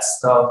all that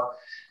stuff.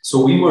 So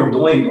we were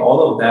doing all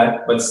of that,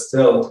 but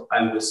still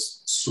I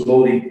was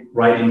slowly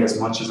writing as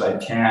much as I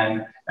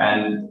can.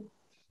 And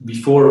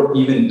before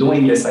even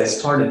doing this, I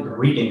started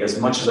reading as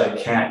much as I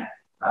can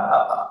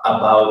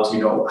about,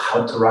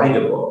 how to write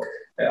a book.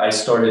 I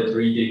started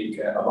reading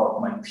about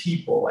my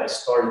people. I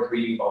started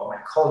reading about my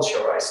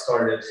culture. I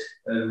started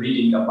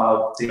reading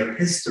about their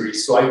history.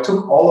 So I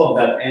took all of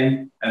that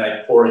in and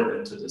I poured it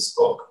into this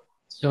book.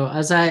 So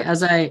as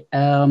I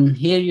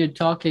hear you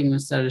talking,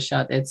 Mr.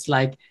 Rishad, it's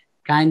like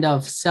kind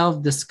of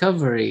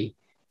self-discovery.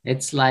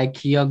 It's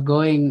like you're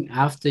going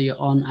after your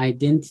own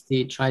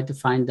identity, try to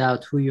find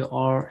out who you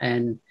are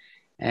and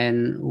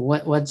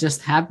what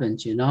just happened,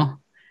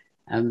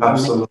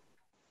 Absolutely.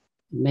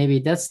 Maybe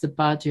that's the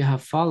path you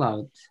have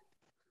followed.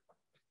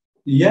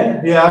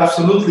 Yeah,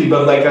 absolutely.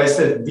 But like I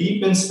said,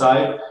 deep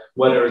inside,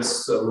 whether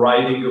it's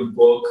writing a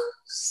book,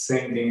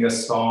 singing a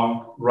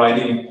song,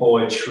 writing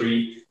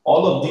poetry,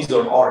 all of these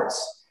are arts.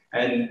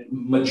 And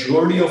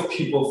majority of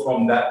people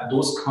from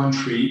those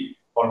countries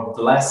are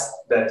blessed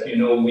that,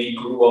 we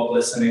grew up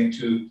listening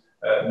to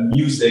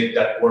music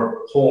that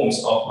were poems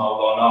of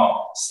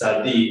Maulana,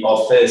 Sadi,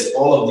 Hafiz,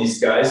 all of these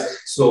guys.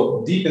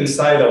 So deep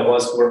inside of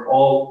us, we're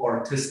all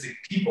artistic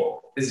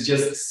people. It's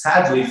just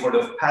sadly for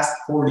the past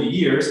 40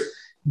 years,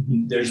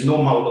 there's no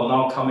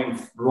Maulana coming,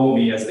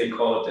 Rumi as they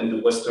call it in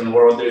the Western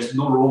world. There's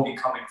no Rumi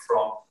coming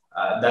from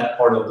that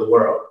part of the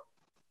world.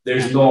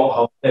 There's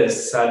no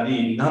Hafiz,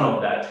 Sadi, none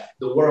of that.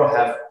 The world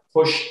have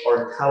pushed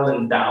our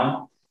talent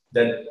down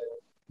that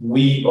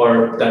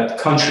that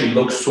country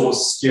looks so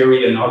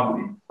scary and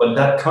ugly. But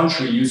that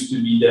country used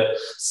to be the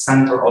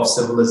center of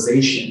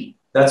civilization.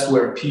 That's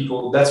where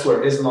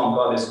Islam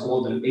got its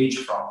golden age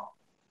from.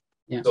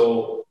 Yeah.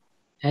 So,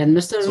 and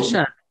Mr.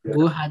 Rishad,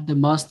 who had the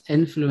most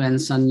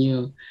influence on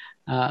you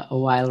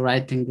while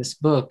writing this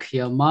book,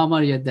 your mom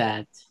or your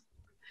dad?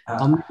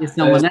 Or maybe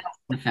someone else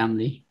in the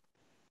family?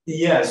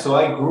 Yeah, so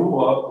I grew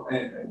up,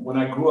 and when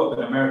I grew up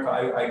in America,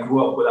 I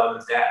grew up without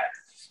a dad.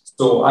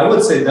 So I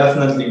would say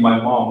definitely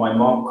my mom. My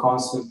mom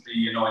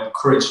constantly,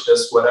 encouraged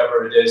us,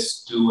 whatever it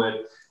is, do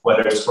it.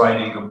 Whether it's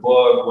writing a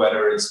book,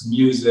 whether it's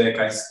music.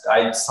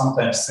 I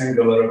sometimes sing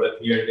a little bit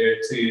here and there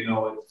too.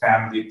 With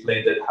family,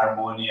 play the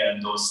harmonia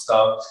and those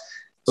stuff.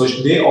 So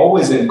they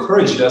always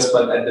encouraged us,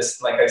 but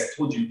like I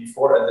told you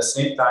before, at the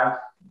same time,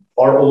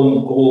 our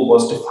own goal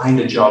was to find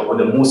a job with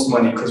the most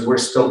money because we're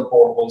still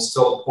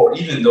poor,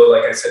 even though,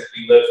 like I said,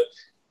 we live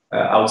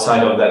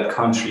outside of that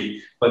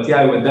country. But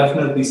yeah, I would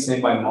definitely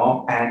say my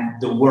mom and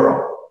the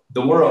world.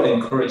 The world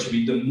encouraged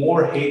me. The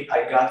more hate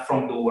I got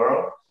from the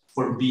world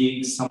for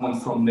being someone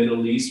from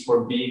Middle East,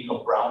 for being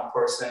a brown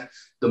person,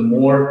 the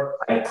more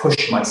I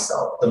pushed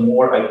myself. The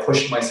more I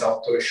pushed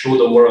myself to show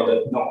the world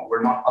that no,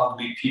 we're not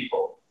ugly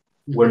people.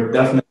 We're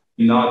definitely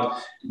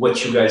not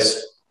what you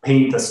guys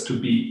paint us to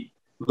be.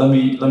 Let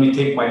me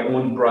take my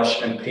own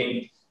brush and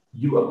paint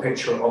you a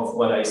picture of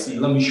what I see.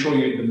 Let me show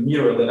you the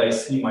mirror that I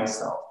see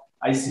myself.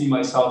 I see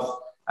myself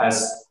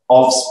as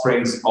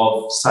offsprings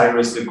of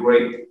Cyrus the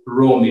Great,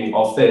 Rumi,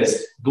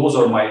 Hafiz. Those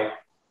are my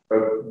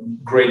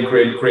great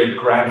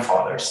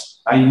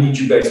grandfathers. I need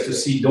you guys to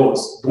see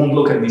those. Don't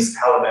look at these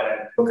Taliban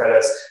and look at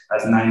us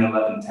as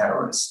 9/11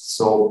 terrorists.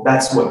 So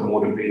that's what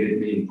motivated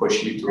me and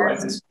pushed me to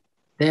write this.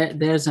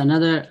 There's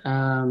another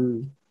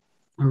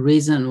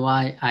reason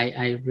why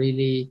I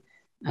really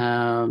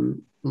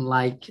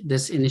like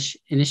this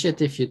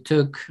initiative you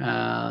took.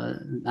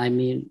 I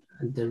mean,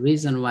 the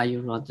reason why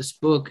you wrote this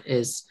book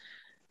is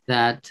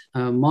that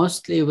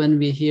mostly when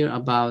we hear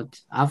about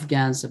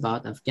Afghans,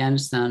 about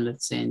Afghanistan,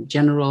 let's say in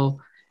general,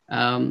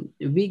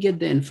 we get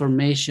the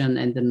information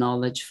and the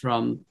knowledge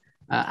from,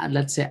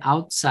 let's say,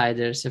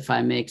 outsiders, if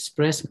I may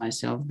express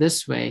myself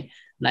this way.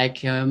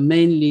 Like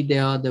mainly they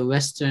are the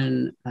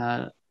Western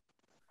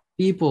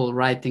people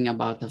writing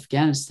about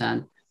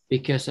Afghanistan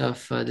because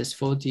of this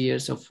 40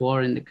 years of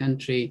war in the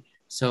country.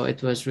 So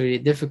it was really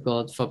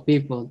difficult for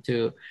people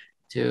to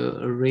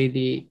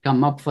really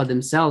come up for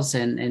themselves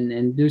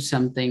and do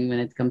something when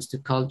it comes to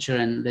culture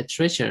and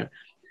literature.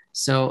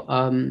 So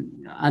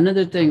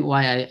another thing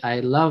why I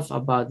love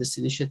about this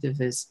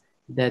initiative is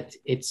that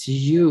it's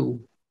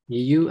you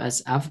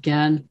as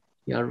Afghan,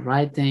 you're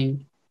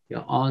writing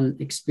your own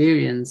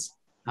experience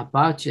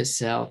about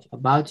yourself,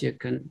 about your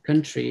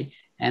country,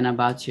 and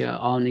about your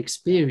own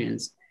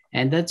experience.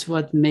 And that's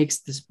what makes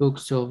this book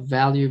so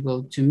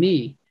valuable to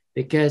me,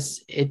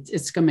 because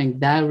it's coming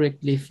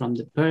directly from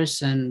the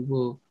person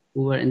who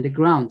were in the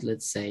ground,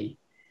 let's say.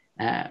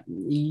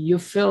 You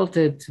felt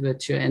it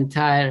with your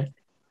entire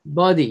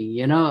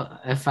body,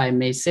 if I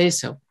may say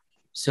so.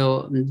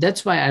 So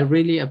that's why I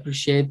really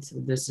appreciate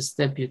this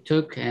step you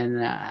took.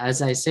 And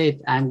as I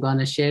said, I'm going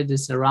to share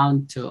this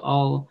around to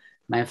all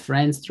my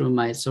friends through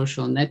my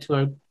social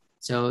network,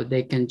 so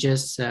they can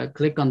just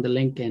click on the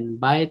link and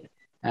buy it.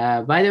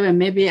 By the way,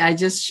 maybe I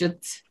just should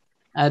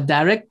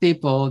direct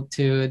people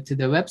to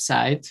the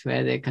website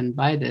where they can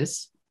buy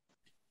this.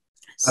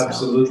 So.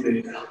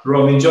 Absolutely.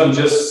 Romy John,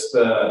 just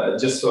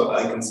so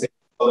I can say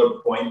another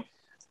point.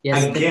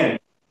 Yes, again,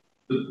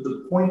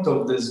 the point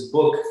of this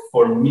book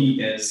for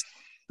me is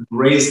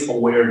raise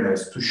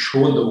awareness, to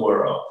show the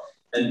world.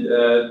 And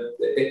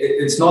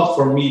it's not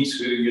for me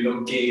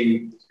to,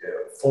 gain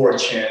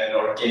fortune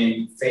or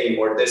gain fame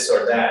or this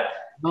or that.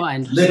 No, I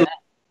understand.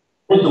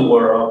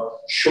 Literally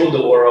show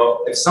the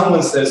world. If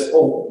someone says,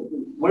 oh,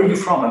 where are you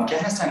from?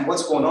 Afghanistan,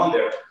 what's going on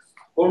there?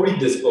 Go read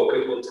this book,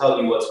 it will tell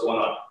you what's going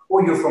on. Oh,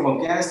 you're from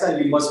Afghanistan,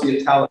 you must be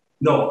a Taliban.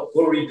 No,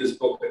 go read this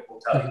book, it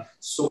will tell you.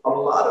 So a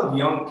lot of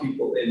young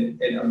people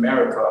in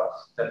America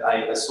that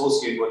I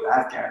associate with,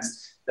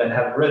 Afghans, that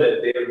have read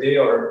it, they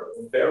are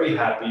very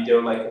happy.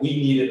 They're like, we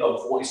needed a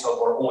voice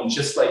of our own,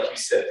 just like you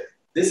said.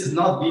 This is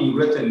not being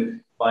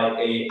written by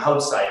an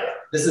outsider.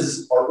 This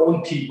is our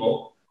own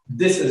people.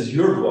 This is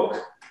your book.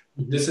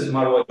 This is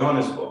Marwa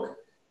John's book.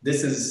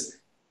 This is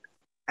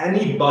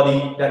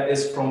anybody that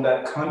is from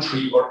that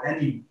country or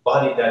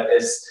anybody that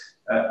is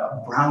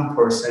a brown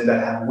person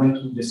that have went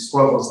through the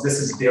struggles. This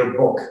is their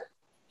book.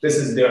 This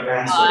is their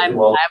answer. I'm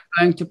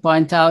going to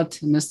point out,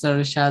 Mr.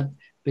 Rishad,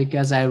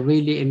 because I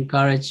really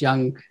encourage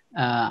young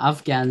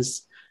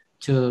Afghans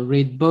to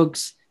read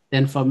books, the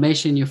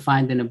information you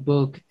find in a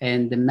book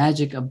and the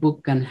magic a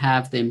book can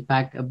have, the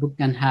impact a book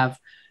can have,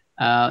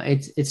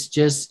 it's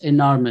just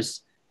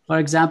enormous. For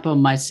example,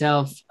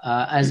 myself,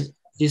 as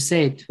you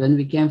said, when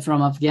we came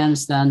from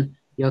Afghanistan,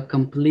 you're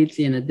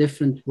completely in a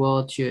different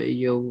world.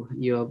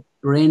 Your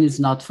brain is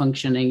not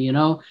functioning, you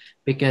know,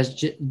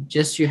 because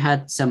just you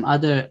had some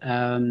other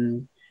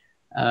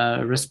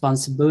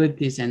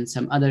responsibilities and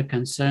some other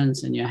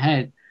concerns in your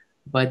head.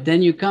 But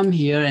then you come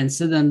here and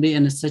suddenly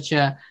in such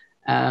a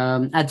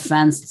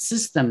advanced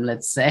system,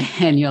 let's say,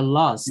 and you're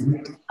lost,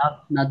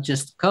 not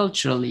just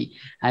culturally.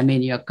 I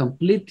mean, you're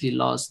completely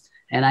lost.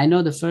 And I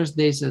know the first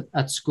days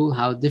at school,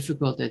 how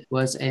difficult it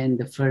was. And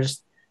the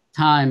first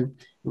time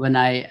when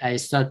I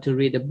started to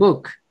read a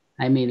book,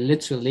 I mean,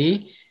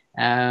 literally,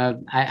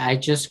 I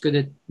just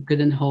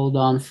couldn't hold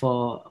on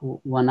for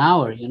 1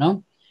 hour, you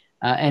know.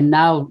 And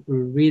now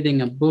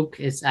reading a book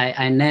is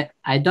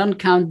I don't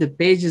count the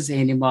pages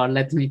anymore.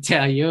 Let me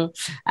tell you,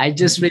 I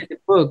just read the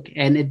book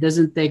and it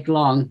doesn't take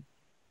long.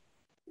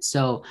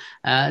 So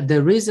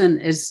the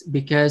reason is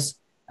because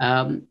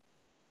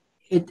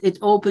it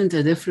opened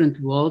a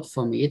different world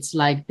for me. It's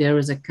like there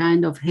is a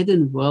kind of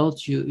hidden world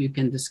you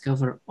can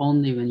discover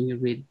only when you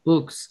read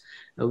books,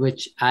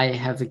 which I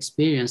have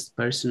experienced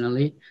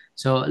personally.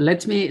 So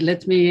let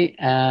me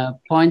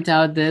point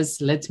out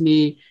this. Let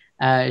me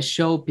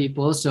show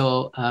people.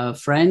 So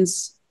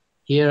friends,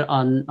 here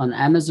on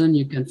Amazon,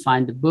 you can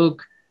find the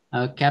book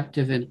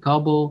Captive in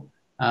Kabul,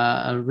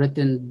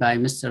 written by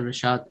Mr.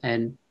 Rishad,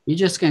 and you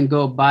just can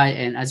go buy.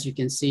 And as you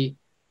can see,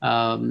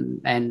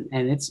 and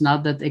it's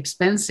not that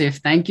expensive.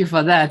 Thank you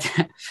for that,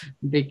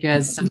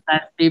 because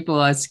sometimes people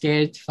are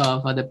scared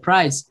for the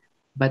price.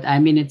 But I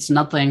mean, it's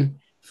nothing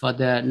for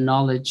the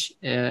knowledge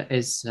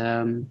is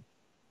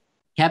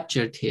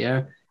captured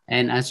here.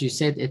 And as you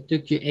said, it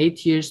took you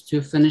 8 years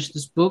to finish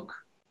this book,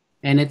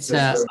 and it's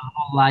a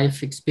whole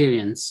life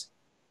experience,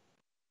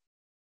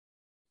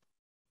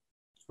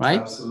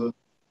 right? Absolutely.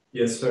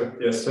 Yes, sir.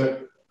 Yes,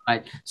 sir.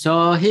 Right.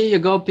 So here you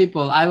go,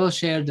 people. I will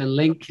share the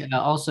link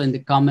also in the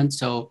comments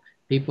so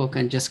people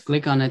can just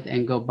click on it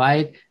and go buy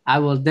it. I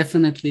will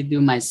definitely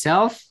do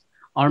myself,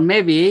 or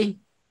maybe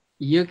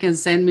you can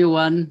send me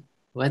one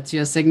with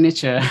your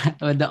signature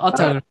with the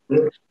autograph.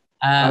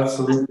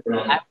 Absolutely.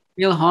 I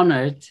feel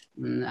honored,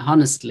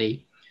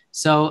 honestly.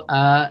 So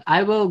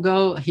I will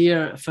go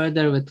here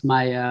further with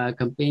my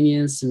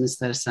companions,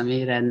 Mr.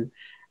 Samir and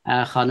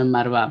Khanum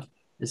Marwa.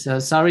 So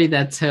sorry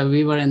that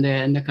we were in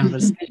the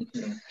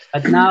conversation,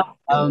 but now,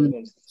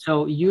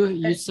 so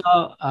you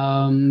saw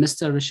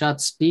Mr. Rishad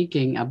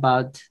speaking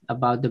about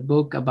the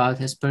book, about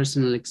his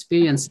personal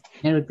experience in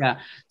America.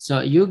 So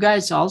you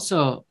guys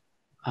also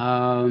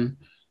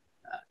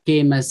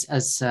came as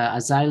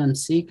asylum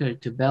seeker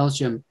to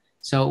Belgium.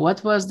 So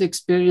what was the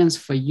experience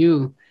for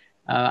you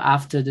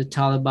after the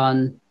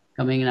Taliban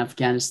coming in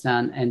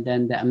Afghanistan and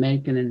then the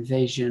American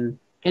invasion?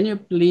 Can you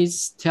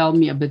please tell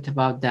me a bit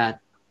about that?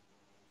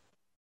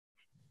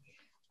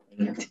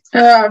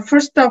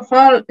 First of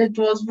all, it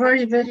was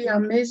very, very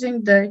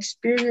amazing, the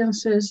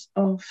experiences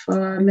of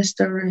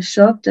Mr.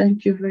 Rishad.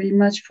 Thank you very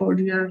much for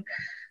your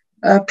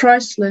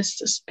priceless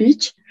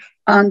speech.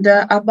 And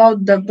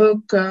about the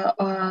book,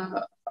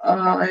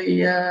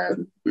 I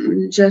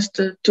just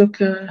took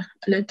a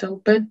little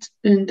bit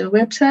in the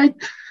website.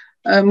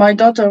 My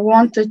daughter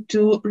wanted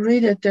to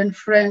read it in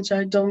French.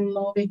 I don't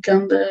know if we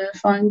can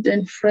find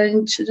in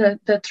French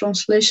the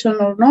translation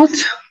or not.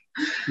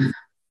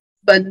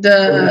 But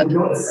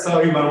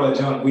sorry, Marwa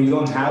John, we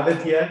don't have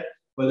it yet.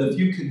 But if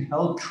you can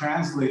help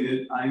translate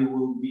it, I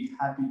will be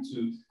happy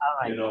to. All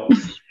right. You know, we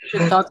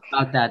should talk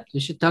about that.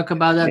 We should talk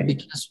about that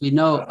because we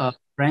know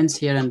friends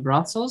here in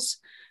Brussels.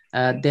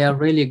 They are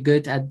really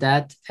good at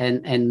that.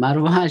 And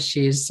Marwa,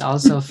 she's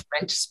also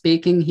French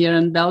speaking here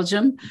in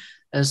Belgium.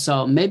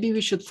 So maybe we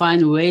should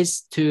find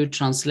ways to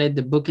translate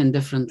the book in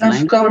different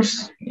languages. Of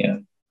course. Yeah.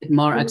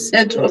 More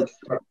accessible.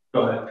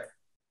 Go ahead.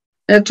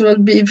 It will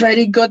be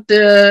very good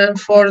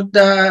for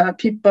the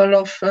people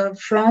of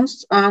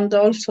France and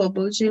also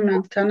Belgium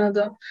and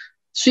Canada.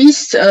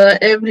 Swiss,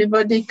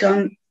 everybody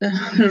can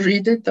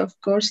read it, of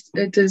course.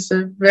 It is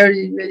a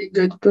very, very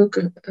good book.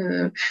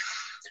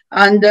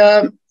 And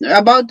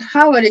about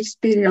our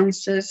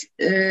experiences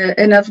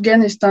in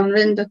Afghanistan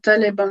when the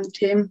Taliban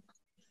came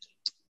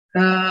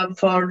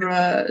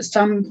for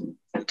some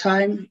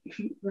time,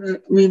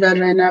 we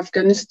were in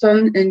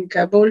Afghanistan, in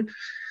Kabul.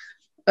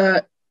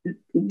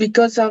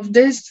 Because of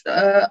this,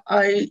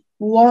 I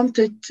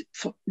wanted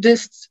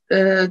this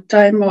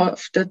time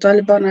of the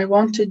Taliban, I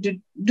wanted to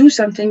do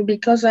something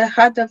because I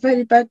had a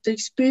very bad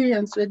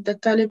experience with the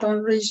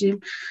Taliban regime.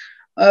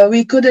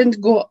 We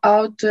couldn't go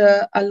out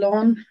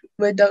alone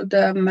without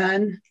a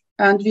man,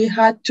 and we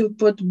had to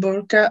put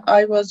burqa.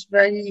 I was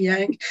very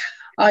young.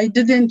 I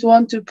didn't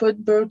want to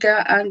put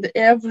burqa, and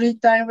every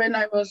time when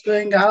I was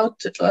going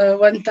out,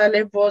 one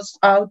Talib was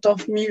out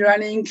of me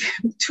running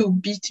to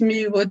beat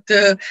me with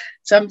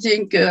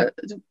something,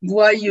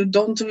 why you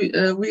don't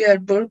wear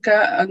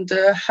burqa. And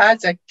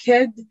as a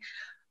kid,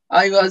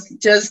 I was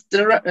just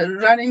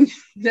running,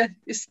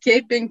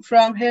 escaping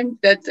from him,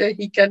 that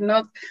he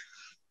cannot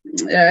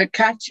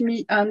catch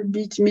me and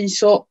beat me.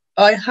 So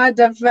I had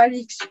a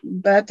very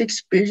bad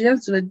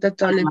experience with the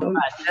Taliban.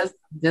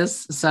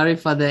 Just sorry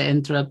for the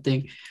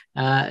interrupting.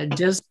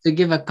 Just to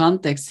give a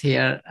context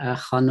here,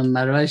 Khanum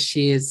Marwa,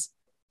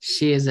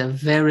 she is a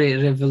very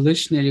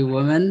revolutionary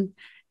woman,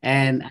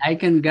 and I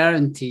can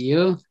guarantee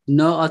you,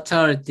 no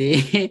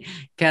authority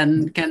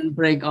can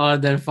bring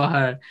order for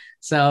her.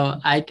 So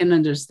I can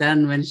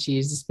understand when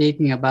she's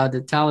speaking about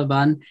the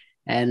Taliban,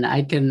 and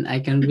I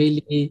can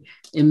really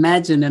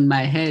imagine in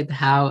my head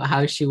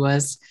how she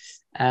was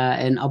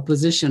in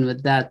opposition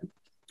with that.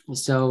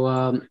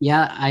 So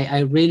yeah,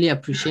 I really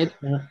appreciate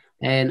her,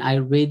 and I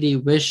really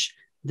wish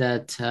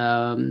that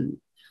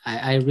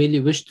I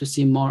really wish to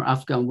see more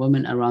Afghan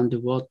women around the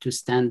world to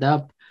stand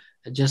up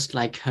just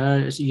like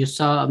her. You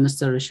saw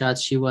Mr.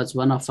 Rishad, she was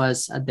one of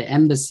us at the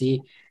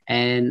embassy,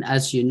 and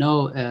as you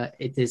know,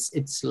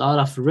 it's a lot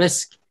of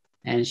risk,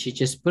 and she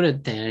just put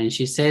it there, and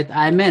she said,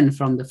 "I'm in"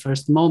 from the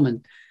first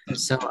moment.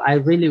 So I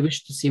really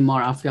wish to see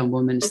more Afghan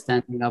women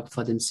standing up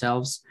for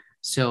themselves,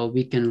 so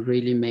we can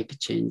really make a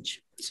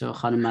change. So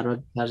خانم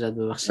مروه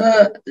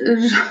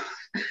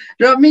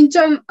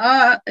Robinson,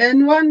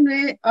 in one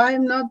way,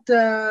 I'm not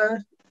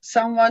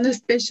someone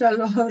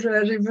special or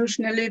a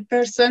revolutionary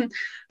person,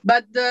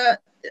 but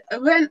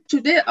when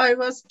today I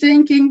was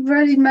thinking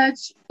very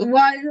much,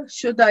 why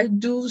should I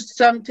do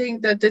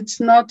something that it's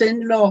not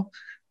in law?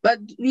 But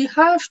we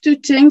have to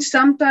think,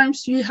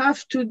 sometimes we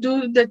have to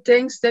do the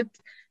things that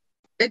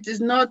it is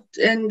not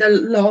in the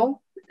law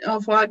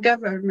of our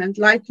government.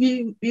 Like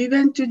we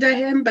went to the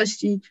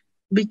embassy,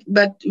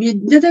 but we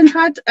didn't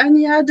have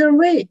any other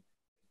way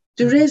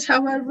to raise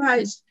our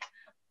voice.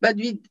 But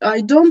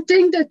I don't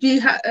think that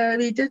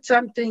we did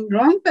something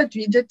wrong, but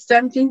we did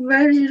something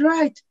very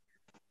right.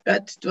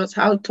 But it was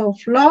out of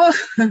law.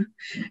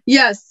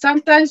 Yes,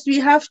 sometimes we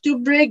have to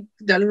break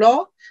the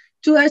law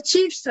to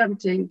achieve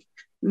something.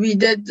 We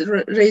did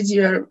raise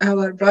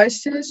our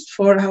voices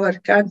for our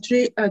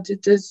country, and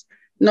it is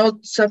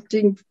not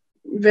something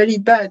very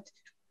bad.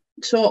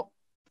 So,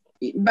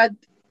 but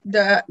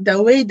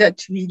the way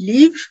that we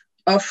live,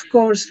 of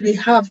course, we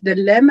have the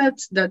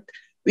limits that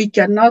we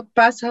cannot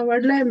pass our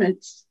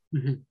limits.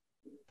 Mm-hmm.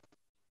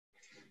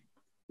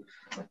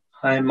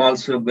 I'm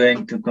also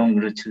going to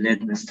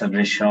congratulate Mr.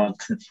 Rishad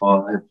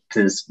for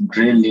this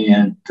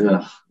brilliant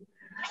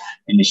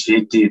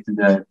initiative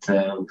that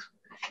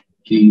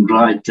he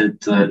wrote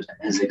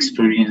his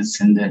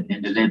experience in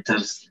the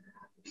letters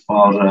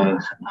for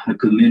a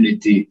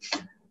community.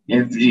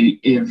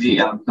 Every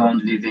Afghan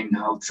living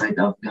outside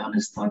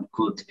Afghanistan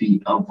could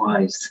be a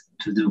voice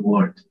to the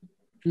world.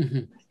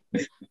 Mm-hmm.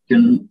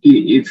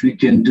 If we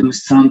can do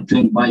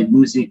something by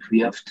music, we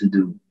have to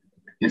do.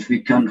 If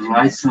we can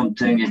write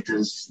something, it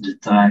is the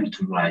time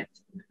to write.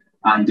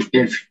 And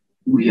if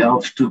we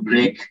have to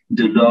break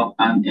the law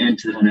and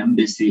enter an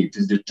embassy, it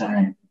is the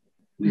time.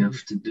 We have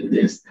to do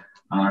this.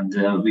 And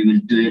we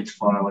will do it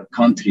for our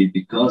country,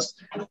 because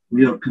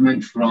we are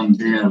coming from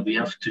there. We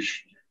have to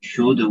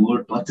show the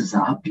world what is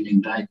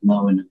happening right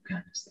now in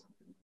Afghanistan.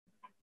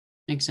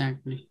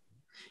 Exactly.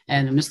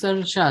 And Mr.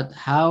 Rashad,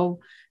 how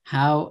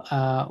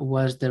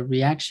was the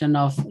reaction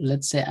of,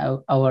 let's say,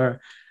 our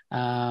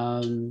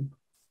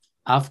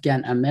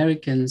Afghan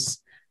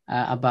Americans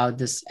about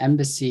this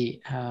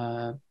embassy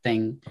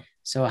thing?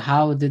 So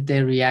how did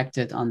they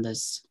reacted on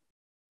this?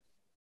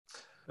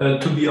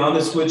 To be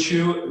honest with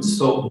you,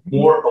 so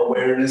more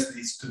awareness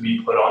needs to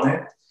be put on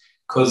it,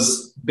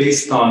 because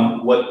based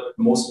on what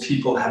most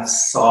people have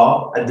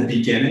saw at the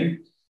beginning,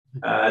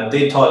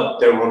 they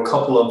thought there were a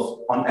couple of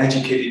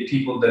uneducated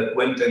people that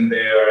went in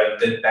there and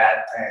did bad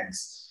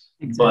things.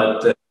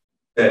 Exactly.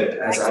 But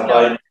as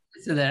I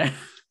there.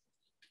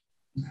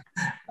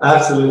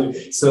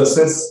 Absolutely. So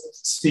since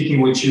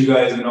speaking with you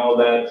guys and all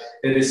that,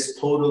 it is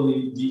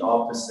totally the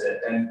opposite.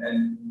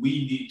 And we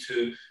need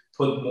to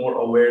put more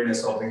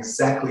awareness of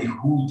exactly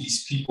who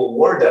these people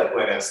were that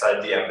went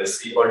inside the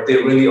embassy. Are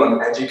they really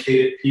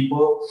uneducated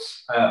people?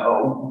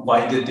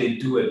 Why did they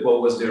do it?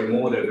 What was their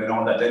motive and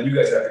all that? And you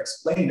guys have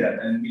explained that.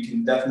 And we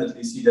can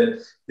definitely see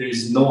that there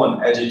is no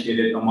one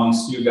educated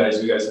amongst you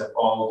guys. You guys have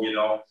all,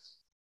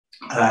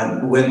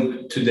 and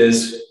went to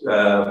this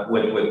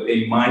with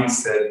a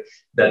mindset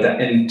that the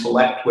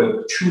intellect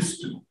would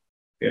choose to,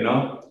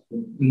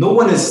 No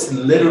one is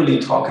literally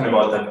talking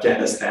about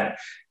Afghanistan.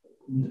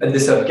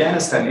 This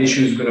Afghanistan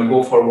issue is going to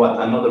go for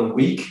what, another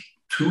week,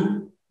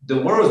 2?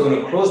 The world is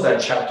going to close that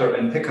chapter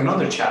and pick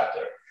another chapter.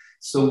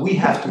 So we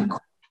have to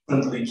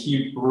constantly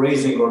keep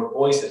raising our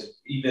voices,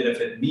 even if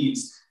it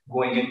means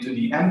going into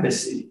the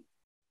embassy,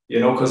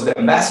 because the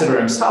ambassador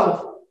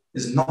himself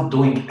is not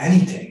doing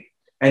anything.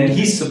 And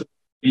he's supposed to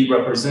be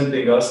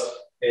representing us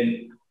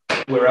in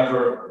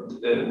wherever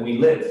we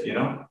live,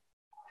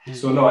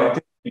 So no, I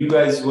think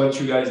what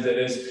you guys did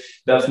is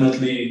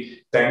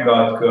definitely, thank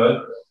God,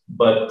 good.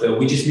 But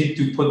we just need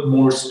to put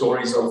more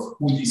stories of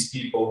who these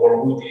people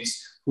or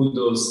who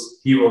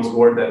those heroes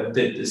were that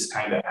did this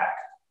kind of act.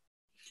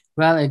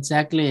 Well,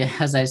 exactly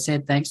as I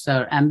said, thanks to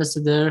our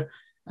ambassador.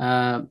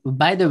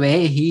 By the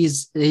way,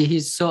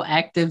 he's so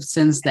active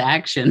since the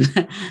action,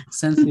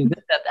 since we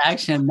did that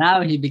action.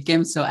 Now he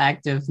became so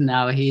active.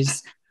 Now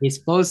he's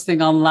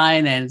posting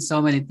online, and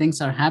so many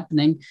things are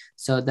happening.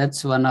 So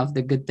that's one of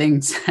the good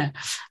things.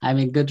 I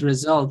mean, good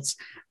results.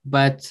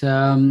 But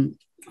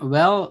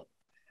well,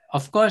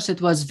 of course,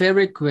 it was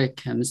very quick,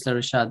 Mr.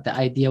 Rishad. The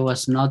idea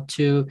was not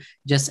to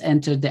just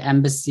enter the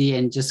embassy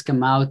and just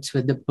come out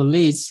with the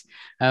police.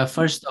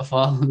 First of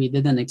all, we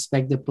didn't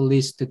expect the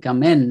police to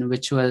come in,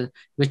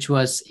 which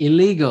was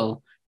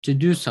illegal to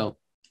do so.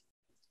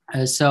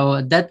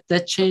 So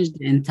that changed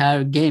the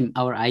entire game.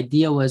 Our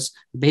idea was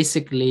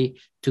basically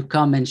to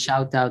come and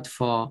shout out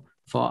for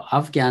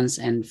Afghans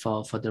and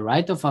for the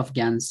right of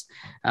Afghans,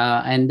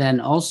 and then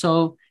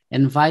also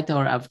invite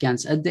our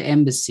Afghans at the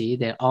embassy,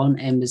 their own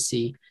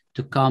embassy,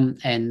 to come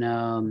and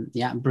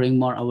bring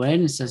more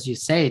awareness, as you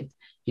said.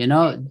 You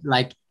know,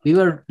 like we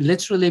were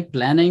literally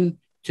planning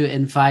to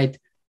invite,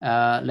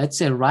 let's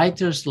say,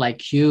 writers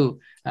like you,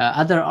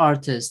 other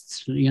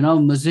artists, you know,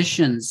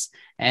 musicians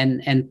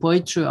and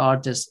poetry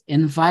artists,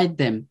 invite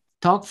them,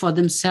 talk for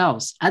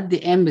themselves at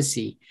the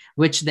embassy,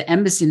 which the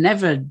embassy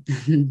never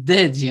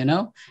did, you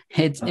know,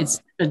 it's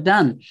never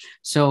done.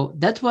 So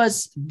that's,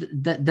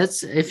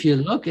 if you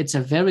look, it's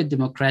a very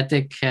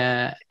democratic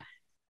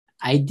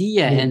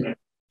idea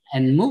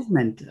and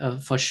movement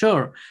for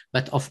sure.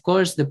 But of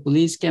course, the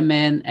police came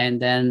in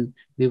and then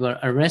we were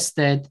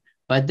arrested,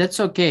 but that's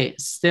okay.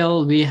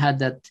 Still, we had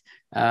that,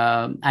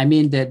 I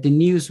mean, the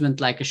news went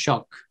like a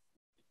shock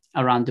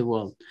around the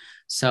world.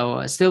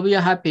 So still we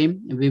are happy.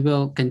 We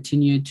will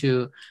continue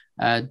to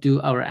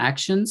do our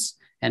actions,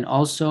 and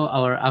also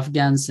our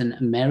Afghans in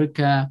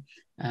America,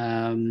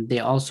 they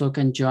also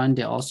can join.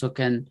 They also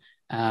can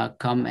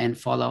come and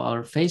follow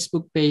our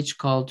Facebook page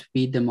called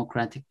We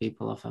Democratic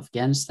People of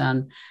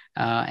Afghanistan.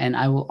 And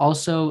I will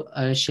also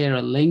share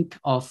a link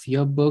of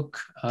your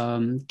book,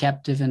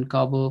 Captive in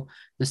Kabul,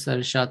 Mr.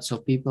 Rishad, so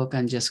people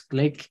can just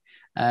click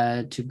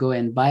to go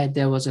and buy it.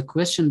 There was a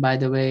question, by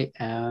the way,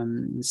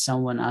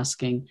 someone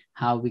asking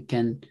how we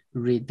can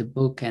read the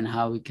book and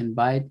how we can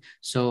buy it.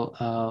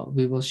 So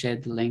we will share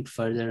the link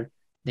further.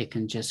 They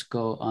can just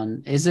go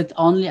on. Is it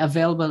only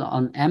available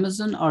on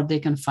Amazon, or they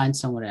can find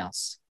somewhere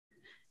else?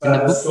 In the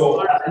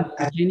book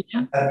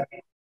Virginia?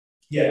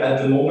 Yeah,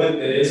 at the moment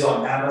it is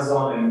on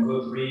Amazon and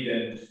Goodread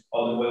and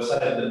on the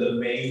website, the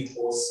main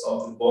posts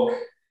of the book,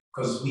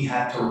 because we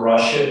had to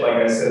rush it.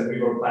 Like I said,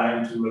 we were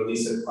planning to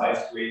release it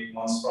 5 to 8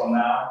 months from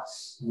now.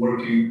 We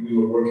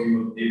were working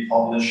with a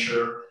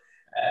publisher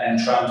and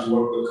trying to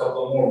work with a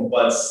couple more.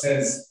 But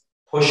since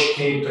push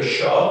came to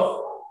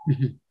shove,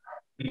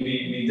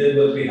 we did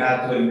what we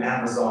had to, and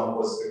Amazon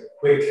was the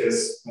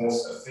quickest,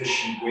 most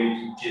efficient way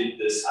to get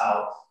this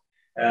out.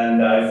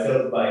 And I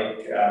felt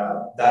like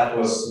that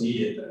was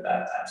needed at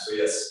that time. So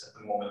yes, at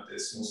the moment,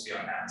 it's mostly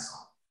on Amazon.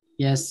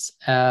 Yes.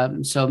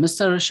 So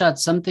Mr. Rishad,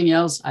 something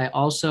else, I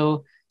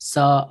also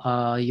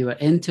saw your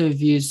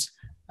interviews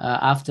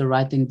after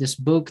writing this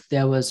book.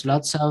 There was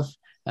lots of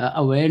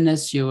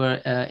awareness. You were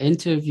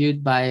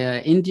interviewed by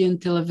Indian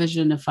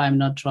television, if I'm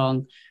not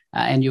wrong.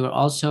 And you were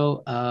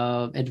also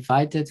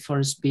invited for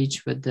a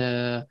speech with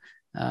the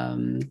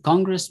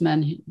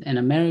congressman in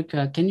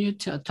America. Can you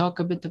talk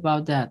a bit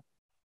about that?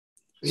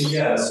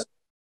 Yes.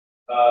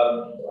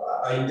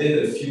 I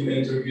did a few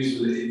interviews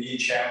with the Indian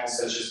channels,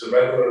 such as the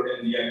regular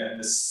Indian and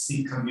the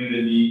Sikh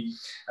community.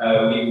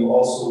 We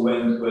also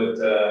went with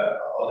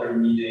other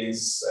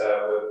meetings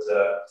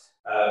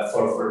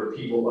for the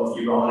people of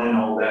Iran and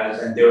all that,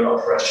 and their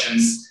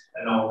oppressions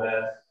and all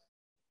that.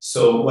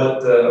 So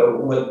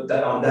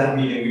on that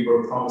meeting, we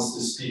were promised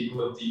to speak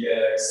with the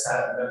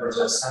members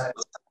of Senate.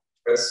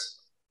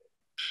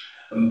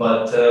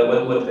 But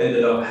what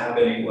ended up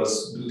happening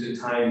was, due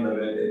to time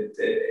limit,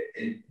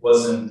 it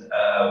wasn't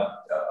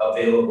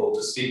available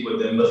to speak with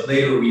them. But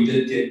later we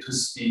did get to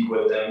speak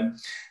with them.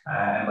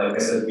 And like I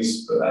said,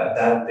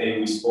 that day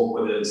we spoke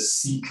with a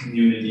Sikh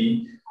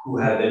community who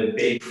had a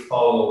big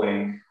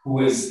following,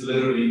 who is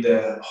literally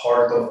the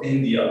heart of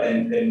India.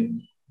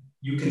 And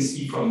you can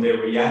see from their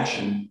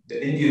reaction,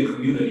 the Indian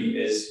community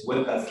is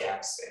with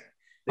Afghanistan.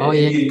 The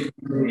Indian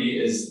community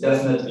is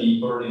definitely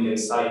burning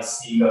inside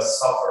seeing us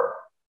suffer.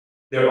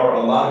 There are a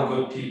lot of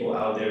good people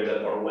out there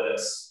that are with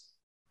us.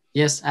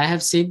 Yes, I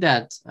have seen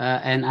that.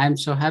 And I'm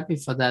so happy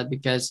for that,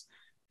 because,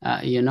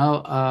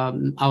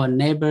 our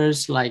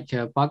neighbors like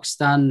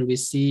Pakistan, we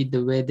see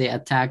the way they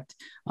attacked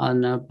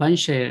on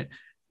Panjshir,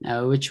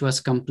 which was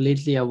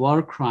completely a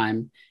war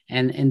crime.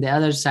 And in the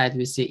other side,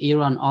 we see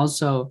Iran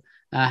also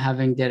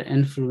having their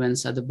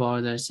influence at the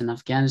borders in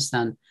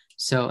Afghanistan.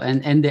 So,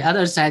 and the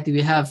other side,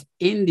 we have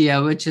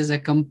India, which is a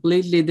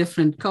completely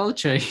different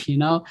culture,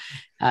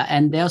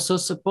 and they are so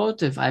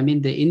supportive. I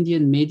mean, the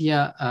Indian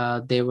media,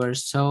 they were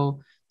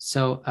so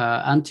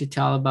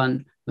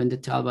anti-Taliban when the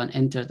Taliban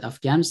entered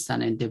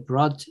Afghanistan, and they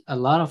brought a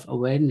lot of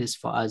awareness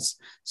for us.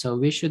 So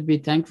we should be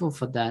thankful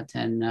for that,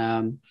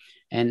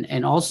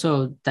 and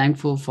also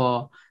thankful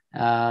for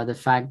the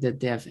fact that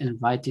they have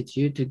invited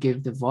you to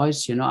give the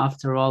voice. You know,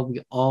 after all,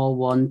 we all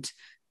want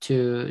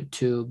to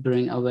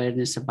bring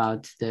awareness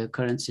about the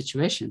current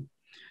situation.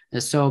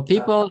 So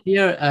people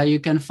here, you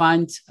can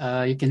find,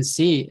 you can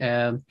see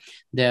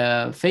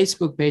the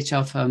Facebook page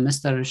of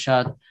Mr.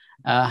 Rishad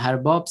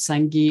Harbob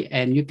Sangy,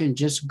 and you can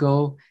just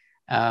go,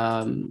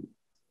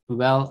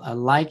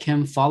 like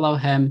him, follow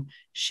him,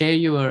 share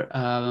your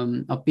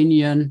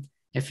opinion.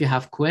 If you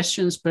have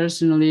questions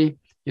personally,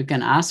 you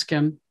can ask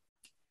him.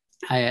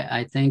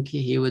 I think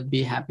he would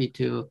be happy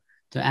to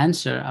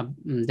answer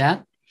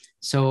that.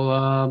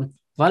 So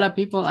voila,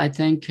 people, I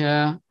think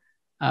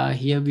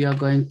here we are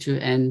going to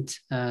end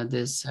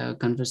this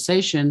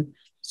conversation.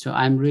 So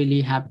I'm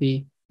really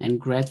happy and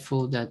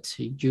grateful that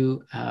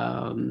you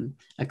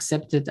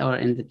accepted our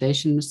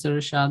invitation, Mr.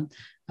 Rishad.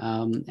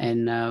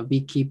 And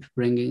we keep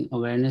bringing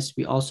awareness.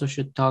 We also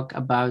should talk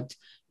about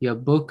your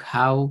book,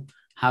 how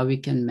we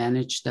can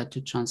manage that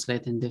to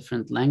translate in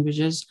different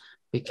languages.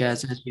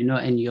 Because as you know,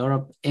 in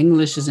Europe,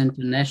 English is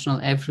international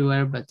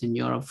everywhere, but in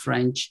Europe,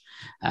 French,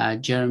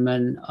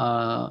 German,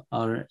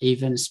 or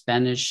even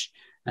Spanish,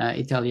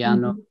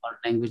 Italiano are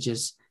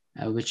languages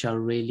which are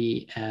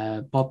really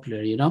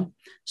popular, you know.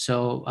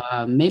 So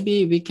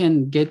maybe we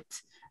can get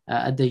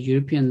at the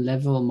European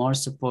level more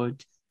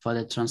support for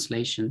the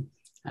translation.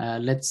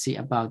 Let's see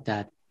about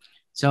that.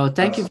 So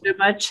thank you very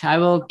much. I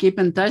will keep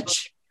in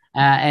touch.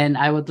 And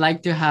I would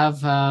like to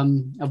have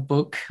a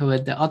book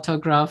with the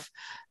autograph.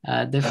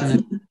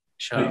 Definitely.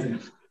 Sure.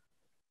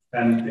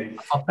 Anything.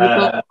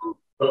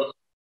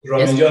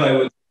 Yes. John, I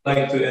would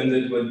like to end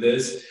it with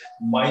this.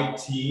 My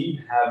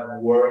team have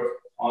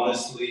worked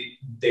honestly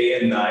day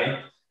and night.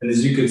 And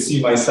as you can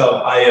see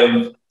myself, I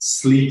am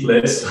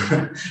sleepless,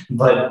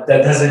 but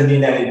that doesn't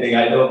mean anything.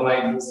 I don't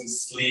mind losing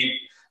sleep,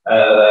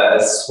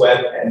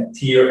 sweat and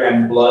tear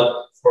and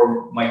blood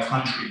for my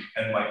country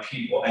and my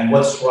people. And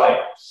what's right,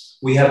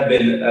 we have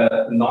been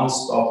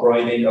nonstop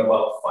writing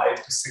about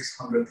 500 to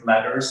 600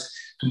 letters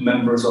to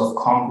members of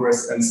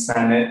Congress and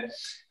Senate.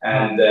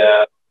 And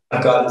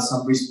I've gotten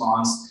some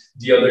response.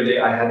 The other day,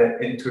 I had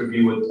an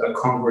interview with a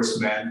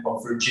congressman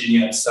of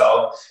Virginia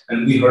itself,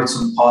 and we heard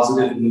some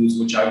positive news,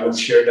 which I will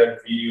share that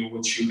video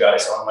with you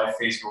guys on my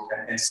Facebook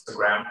and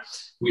Instagram.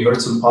 We heard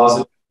some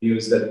positive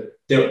news that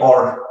there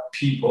are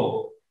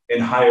people in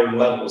higher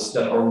levels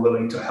that are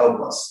willing to help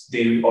us.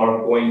 They are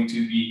going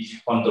to be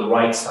on the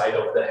right side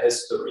of the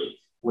history,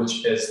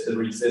 which is the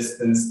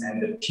resistance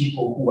and the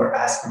people who are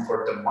asking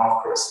for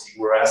democracy.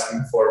 We're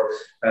asking for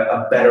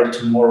a better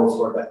tomorrow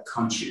for that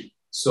country.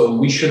 So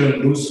we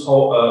shouldn't lose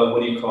hope.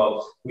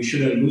 We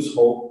shouldn't lose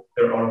hope.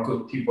 There are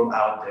good people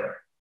out there.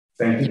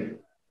 Thank you.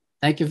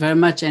 Thank you very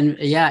much. And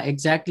yeah,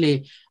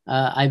 exactly.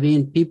 I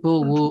mean,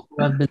 people who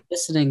have been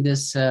listening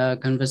this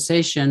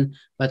conversation,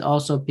 but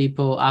also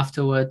people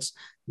afterwards,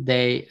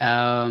 they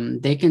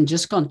can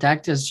just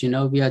contact us. You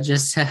know, we are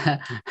just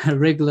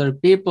regular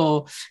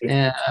people.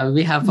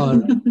 We have our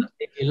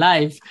daily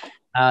life.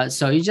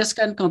 So you just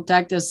can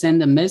contact us,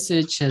 send a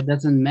message. It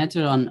doesn't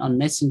matter on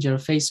Messenger,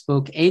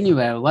 Facebook,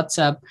 anywhere,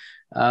 WhatsApp.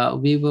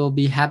 We will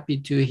be happy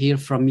to hear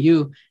from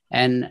you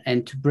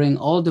and to bring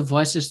all the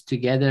voices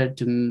together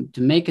to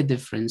make a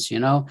difference, you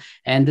know.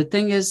 And the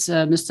thing is,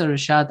 Mr.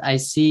 Rishad, I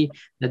see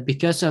that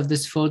because of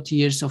this 40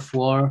 years of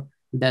war,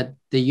 that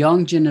the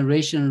young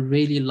generation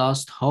really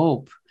lost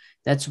hope.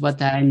 That's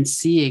what I'm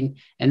seeing.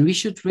 And we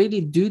should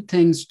really do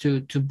things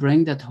to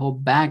bring that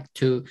hope back,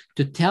 to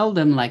tell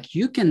them, like,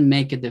 you can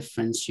make a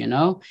difference, you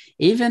know,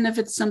 even if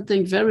it's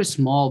something very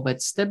small,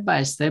 but step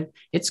by step,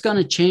 it's going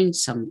to change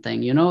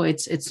something, you know,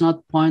 it's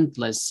not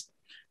pointless.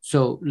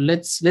 So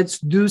let's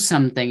do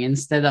something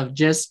instead of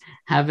just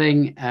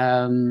having,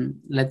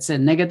 let's say,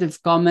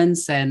 negative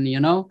comments and, you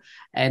know,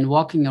 and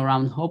walking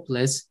around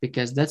hopeless,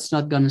 because that's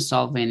not going to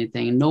solve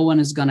anything. No one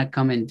is going to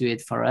come and do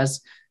it for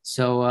us.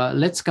 So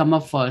let's come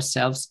up for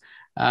ourselves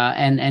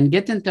and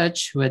get in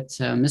touch with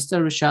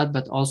Mr. Rishad,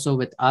 but also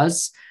with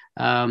us.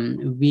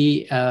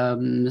 We,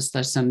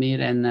 Mr. Samir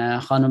and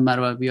Khanum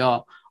Marwa, we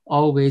are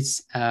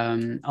always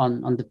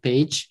on the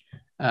page.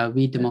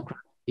 We Democratic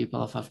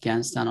People of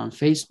Afghanistan on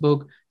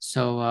Facebook.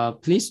 So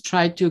please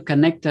try to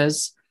connect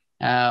us.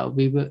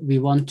 We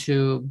want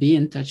to be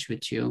in touch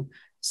with you.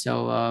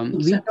 So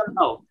we don't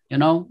know, you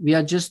know, we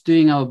are just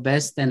doing our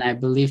best, and I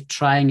believe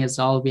trying is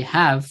all we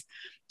have.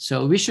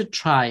 So we should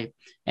try,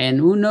 and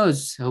who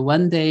knows,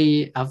 one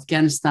day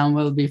Afghanistan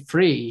will be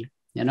free,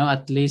 you know,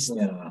 at least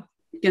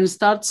we can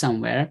start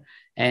somewhere.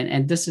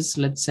 And this is,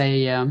 let's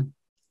say,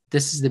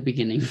 this is the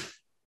beginning.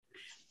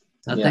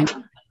 So thank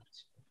you.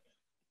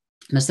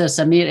 Mr.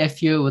 Samir,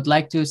 if you would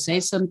like to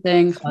say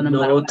something.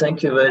 No,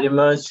 thank you very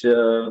much,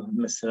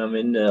 Mr.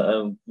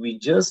 Amin. We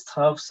just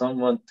have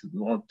someone to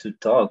want to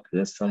talk.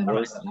 There's some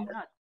voice.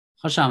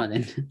 خوش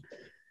آمدین.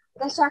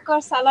 تشکر.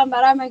 سلام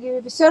برای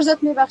مگی. بسیار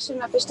زود میبخشید،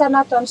 من بیشتر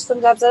نتونستم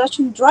گپ زدم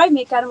چون درایو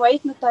میکنم و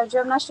هیچ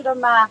متوجه نشدم.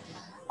 من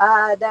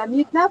در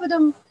میوت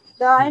نبودم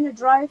در این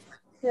درایو.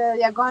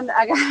 یگان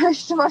اگر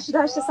اشتباه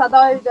شده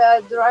صدای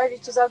درایو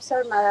چیزا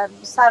بسیار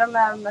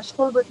سرم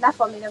مشغول بود،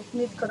 نفهمیدم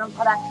میوت کنم.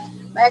 حالا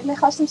ما یک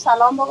میخواستم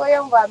سلام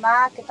بگویم و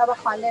ما کتاب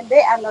خواندیم به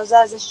اندازه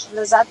ازش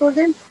لذت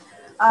بردیم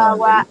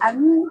و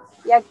امین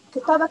یک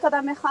کتاب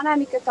که میخوانم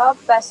این کتاب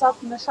به حساب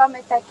نشان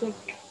میده که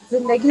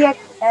زندگی یک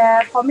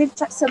فامیل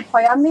چه قسم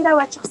پایان میره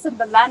و چه قسم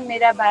بلند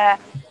میره و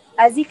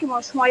از اینکه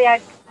ما شما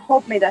یک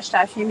خوب میداشته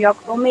باشیم یا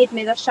امید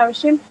میداشته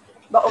باشیم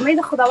با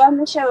امید خداوند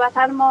میشه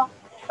وطن ما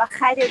و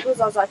خیر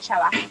روز آزاد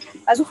شود.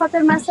 از اون خاطر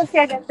من صرف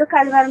یک دو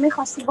کلمه رو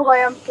میخواستم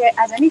بگویم که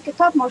از این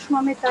کتاب ما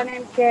شما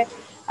میتونیم که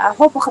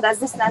خوب خود از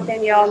دست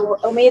ندیم یا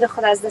امید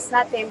خود از دست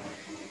ندیم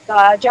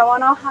تا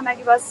جوان ها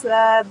همگی بس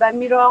به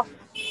میرا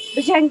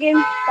بجنگیم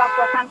تا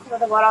وطن خود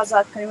دوباره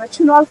آزاد کنیم و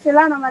چون حال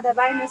فعلا آمده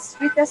بین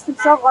سپیت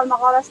استمساق و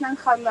مقال است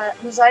نمیخوام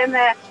مزایم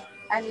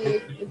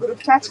گروپ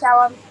چت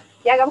شوم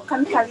یک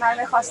کلمه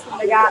میخواستم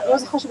بگم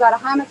روز خوش برای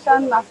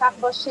همتون موفق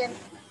باشین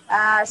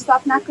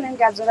استاپ نکنین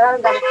گپ زدن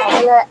در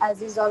مقابل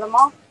عزیز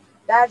ما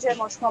در جای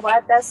ما شما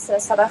باید دست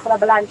صدای خود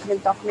بلند کنیم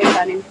تا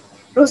میتونیم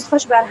روز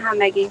خوش بر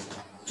همگی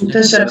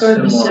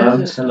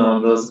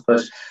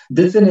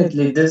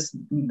Definitely, this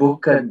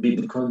book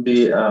could be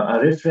a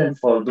reference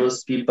for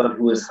those people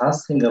who is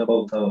asking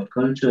about our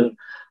culture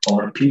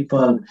or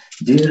people.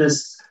 There is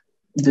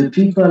the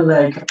people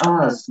like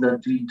us that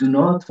we do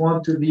not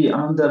want to be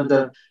under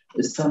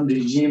some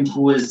regime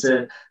who is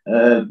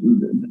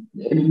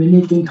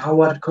eliminating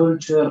our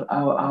culture,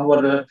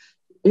 our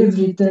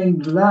everything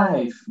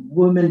life.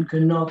 Women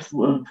cannot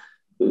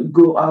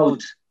go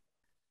out.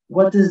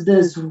 What is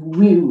this?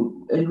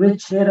 In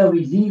which era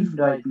we live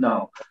right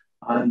now?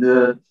 And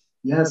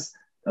yes,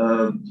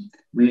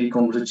 we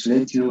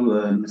congratulate you,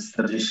 Mr.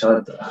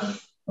 Rishad.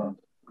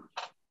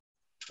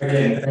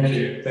 Again,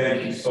 thank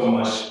you so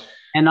much.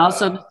 And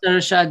also, Mr.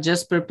 Rishad,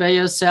 just prepare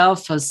yourself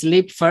for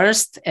sleep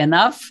first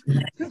enough.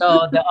 So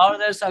the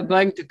orders are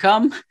going to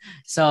come.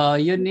 So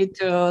you need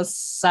to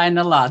sign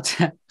a lot.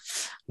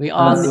 We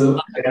all need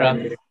autograph.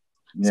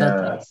 Yes. So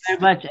thank you very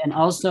much. And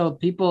also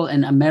people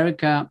in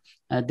America,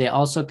 they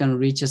also can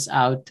reach us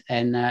out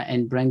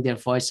and bring their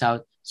voice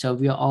out. So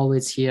we are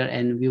always here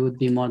and we would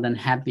be more than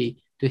happy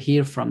to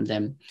hear from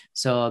them.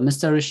 So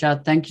Mr. Rishad,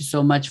 thank you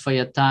so much for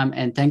your time.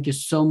 And thank you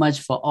so much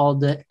for all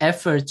the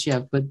efforts you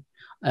have put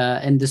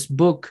in this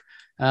book.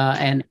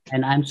 And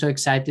I'm so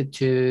excited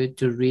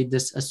to read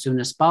this as soon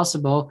as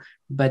possible,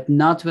 but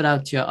not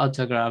without your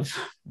autograph.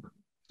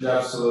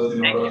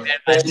 Absolutely. Thank you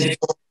very much.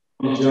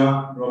 Robbie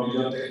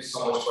John, thank you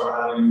so much for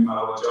having me.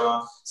 Marwa John,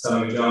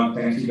 Sami John,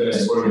 thank you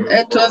guys for your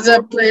It was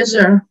a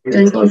pleasure.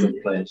 It was a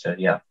pleasure,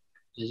 yeah.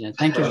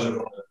 Thank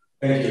you.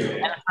 Thank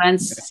you. And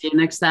friends, see you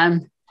next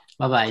time.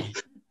 Bye-bye.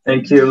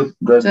 Thank you.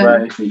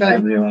 Goodbye. Bye.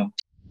 Everyone.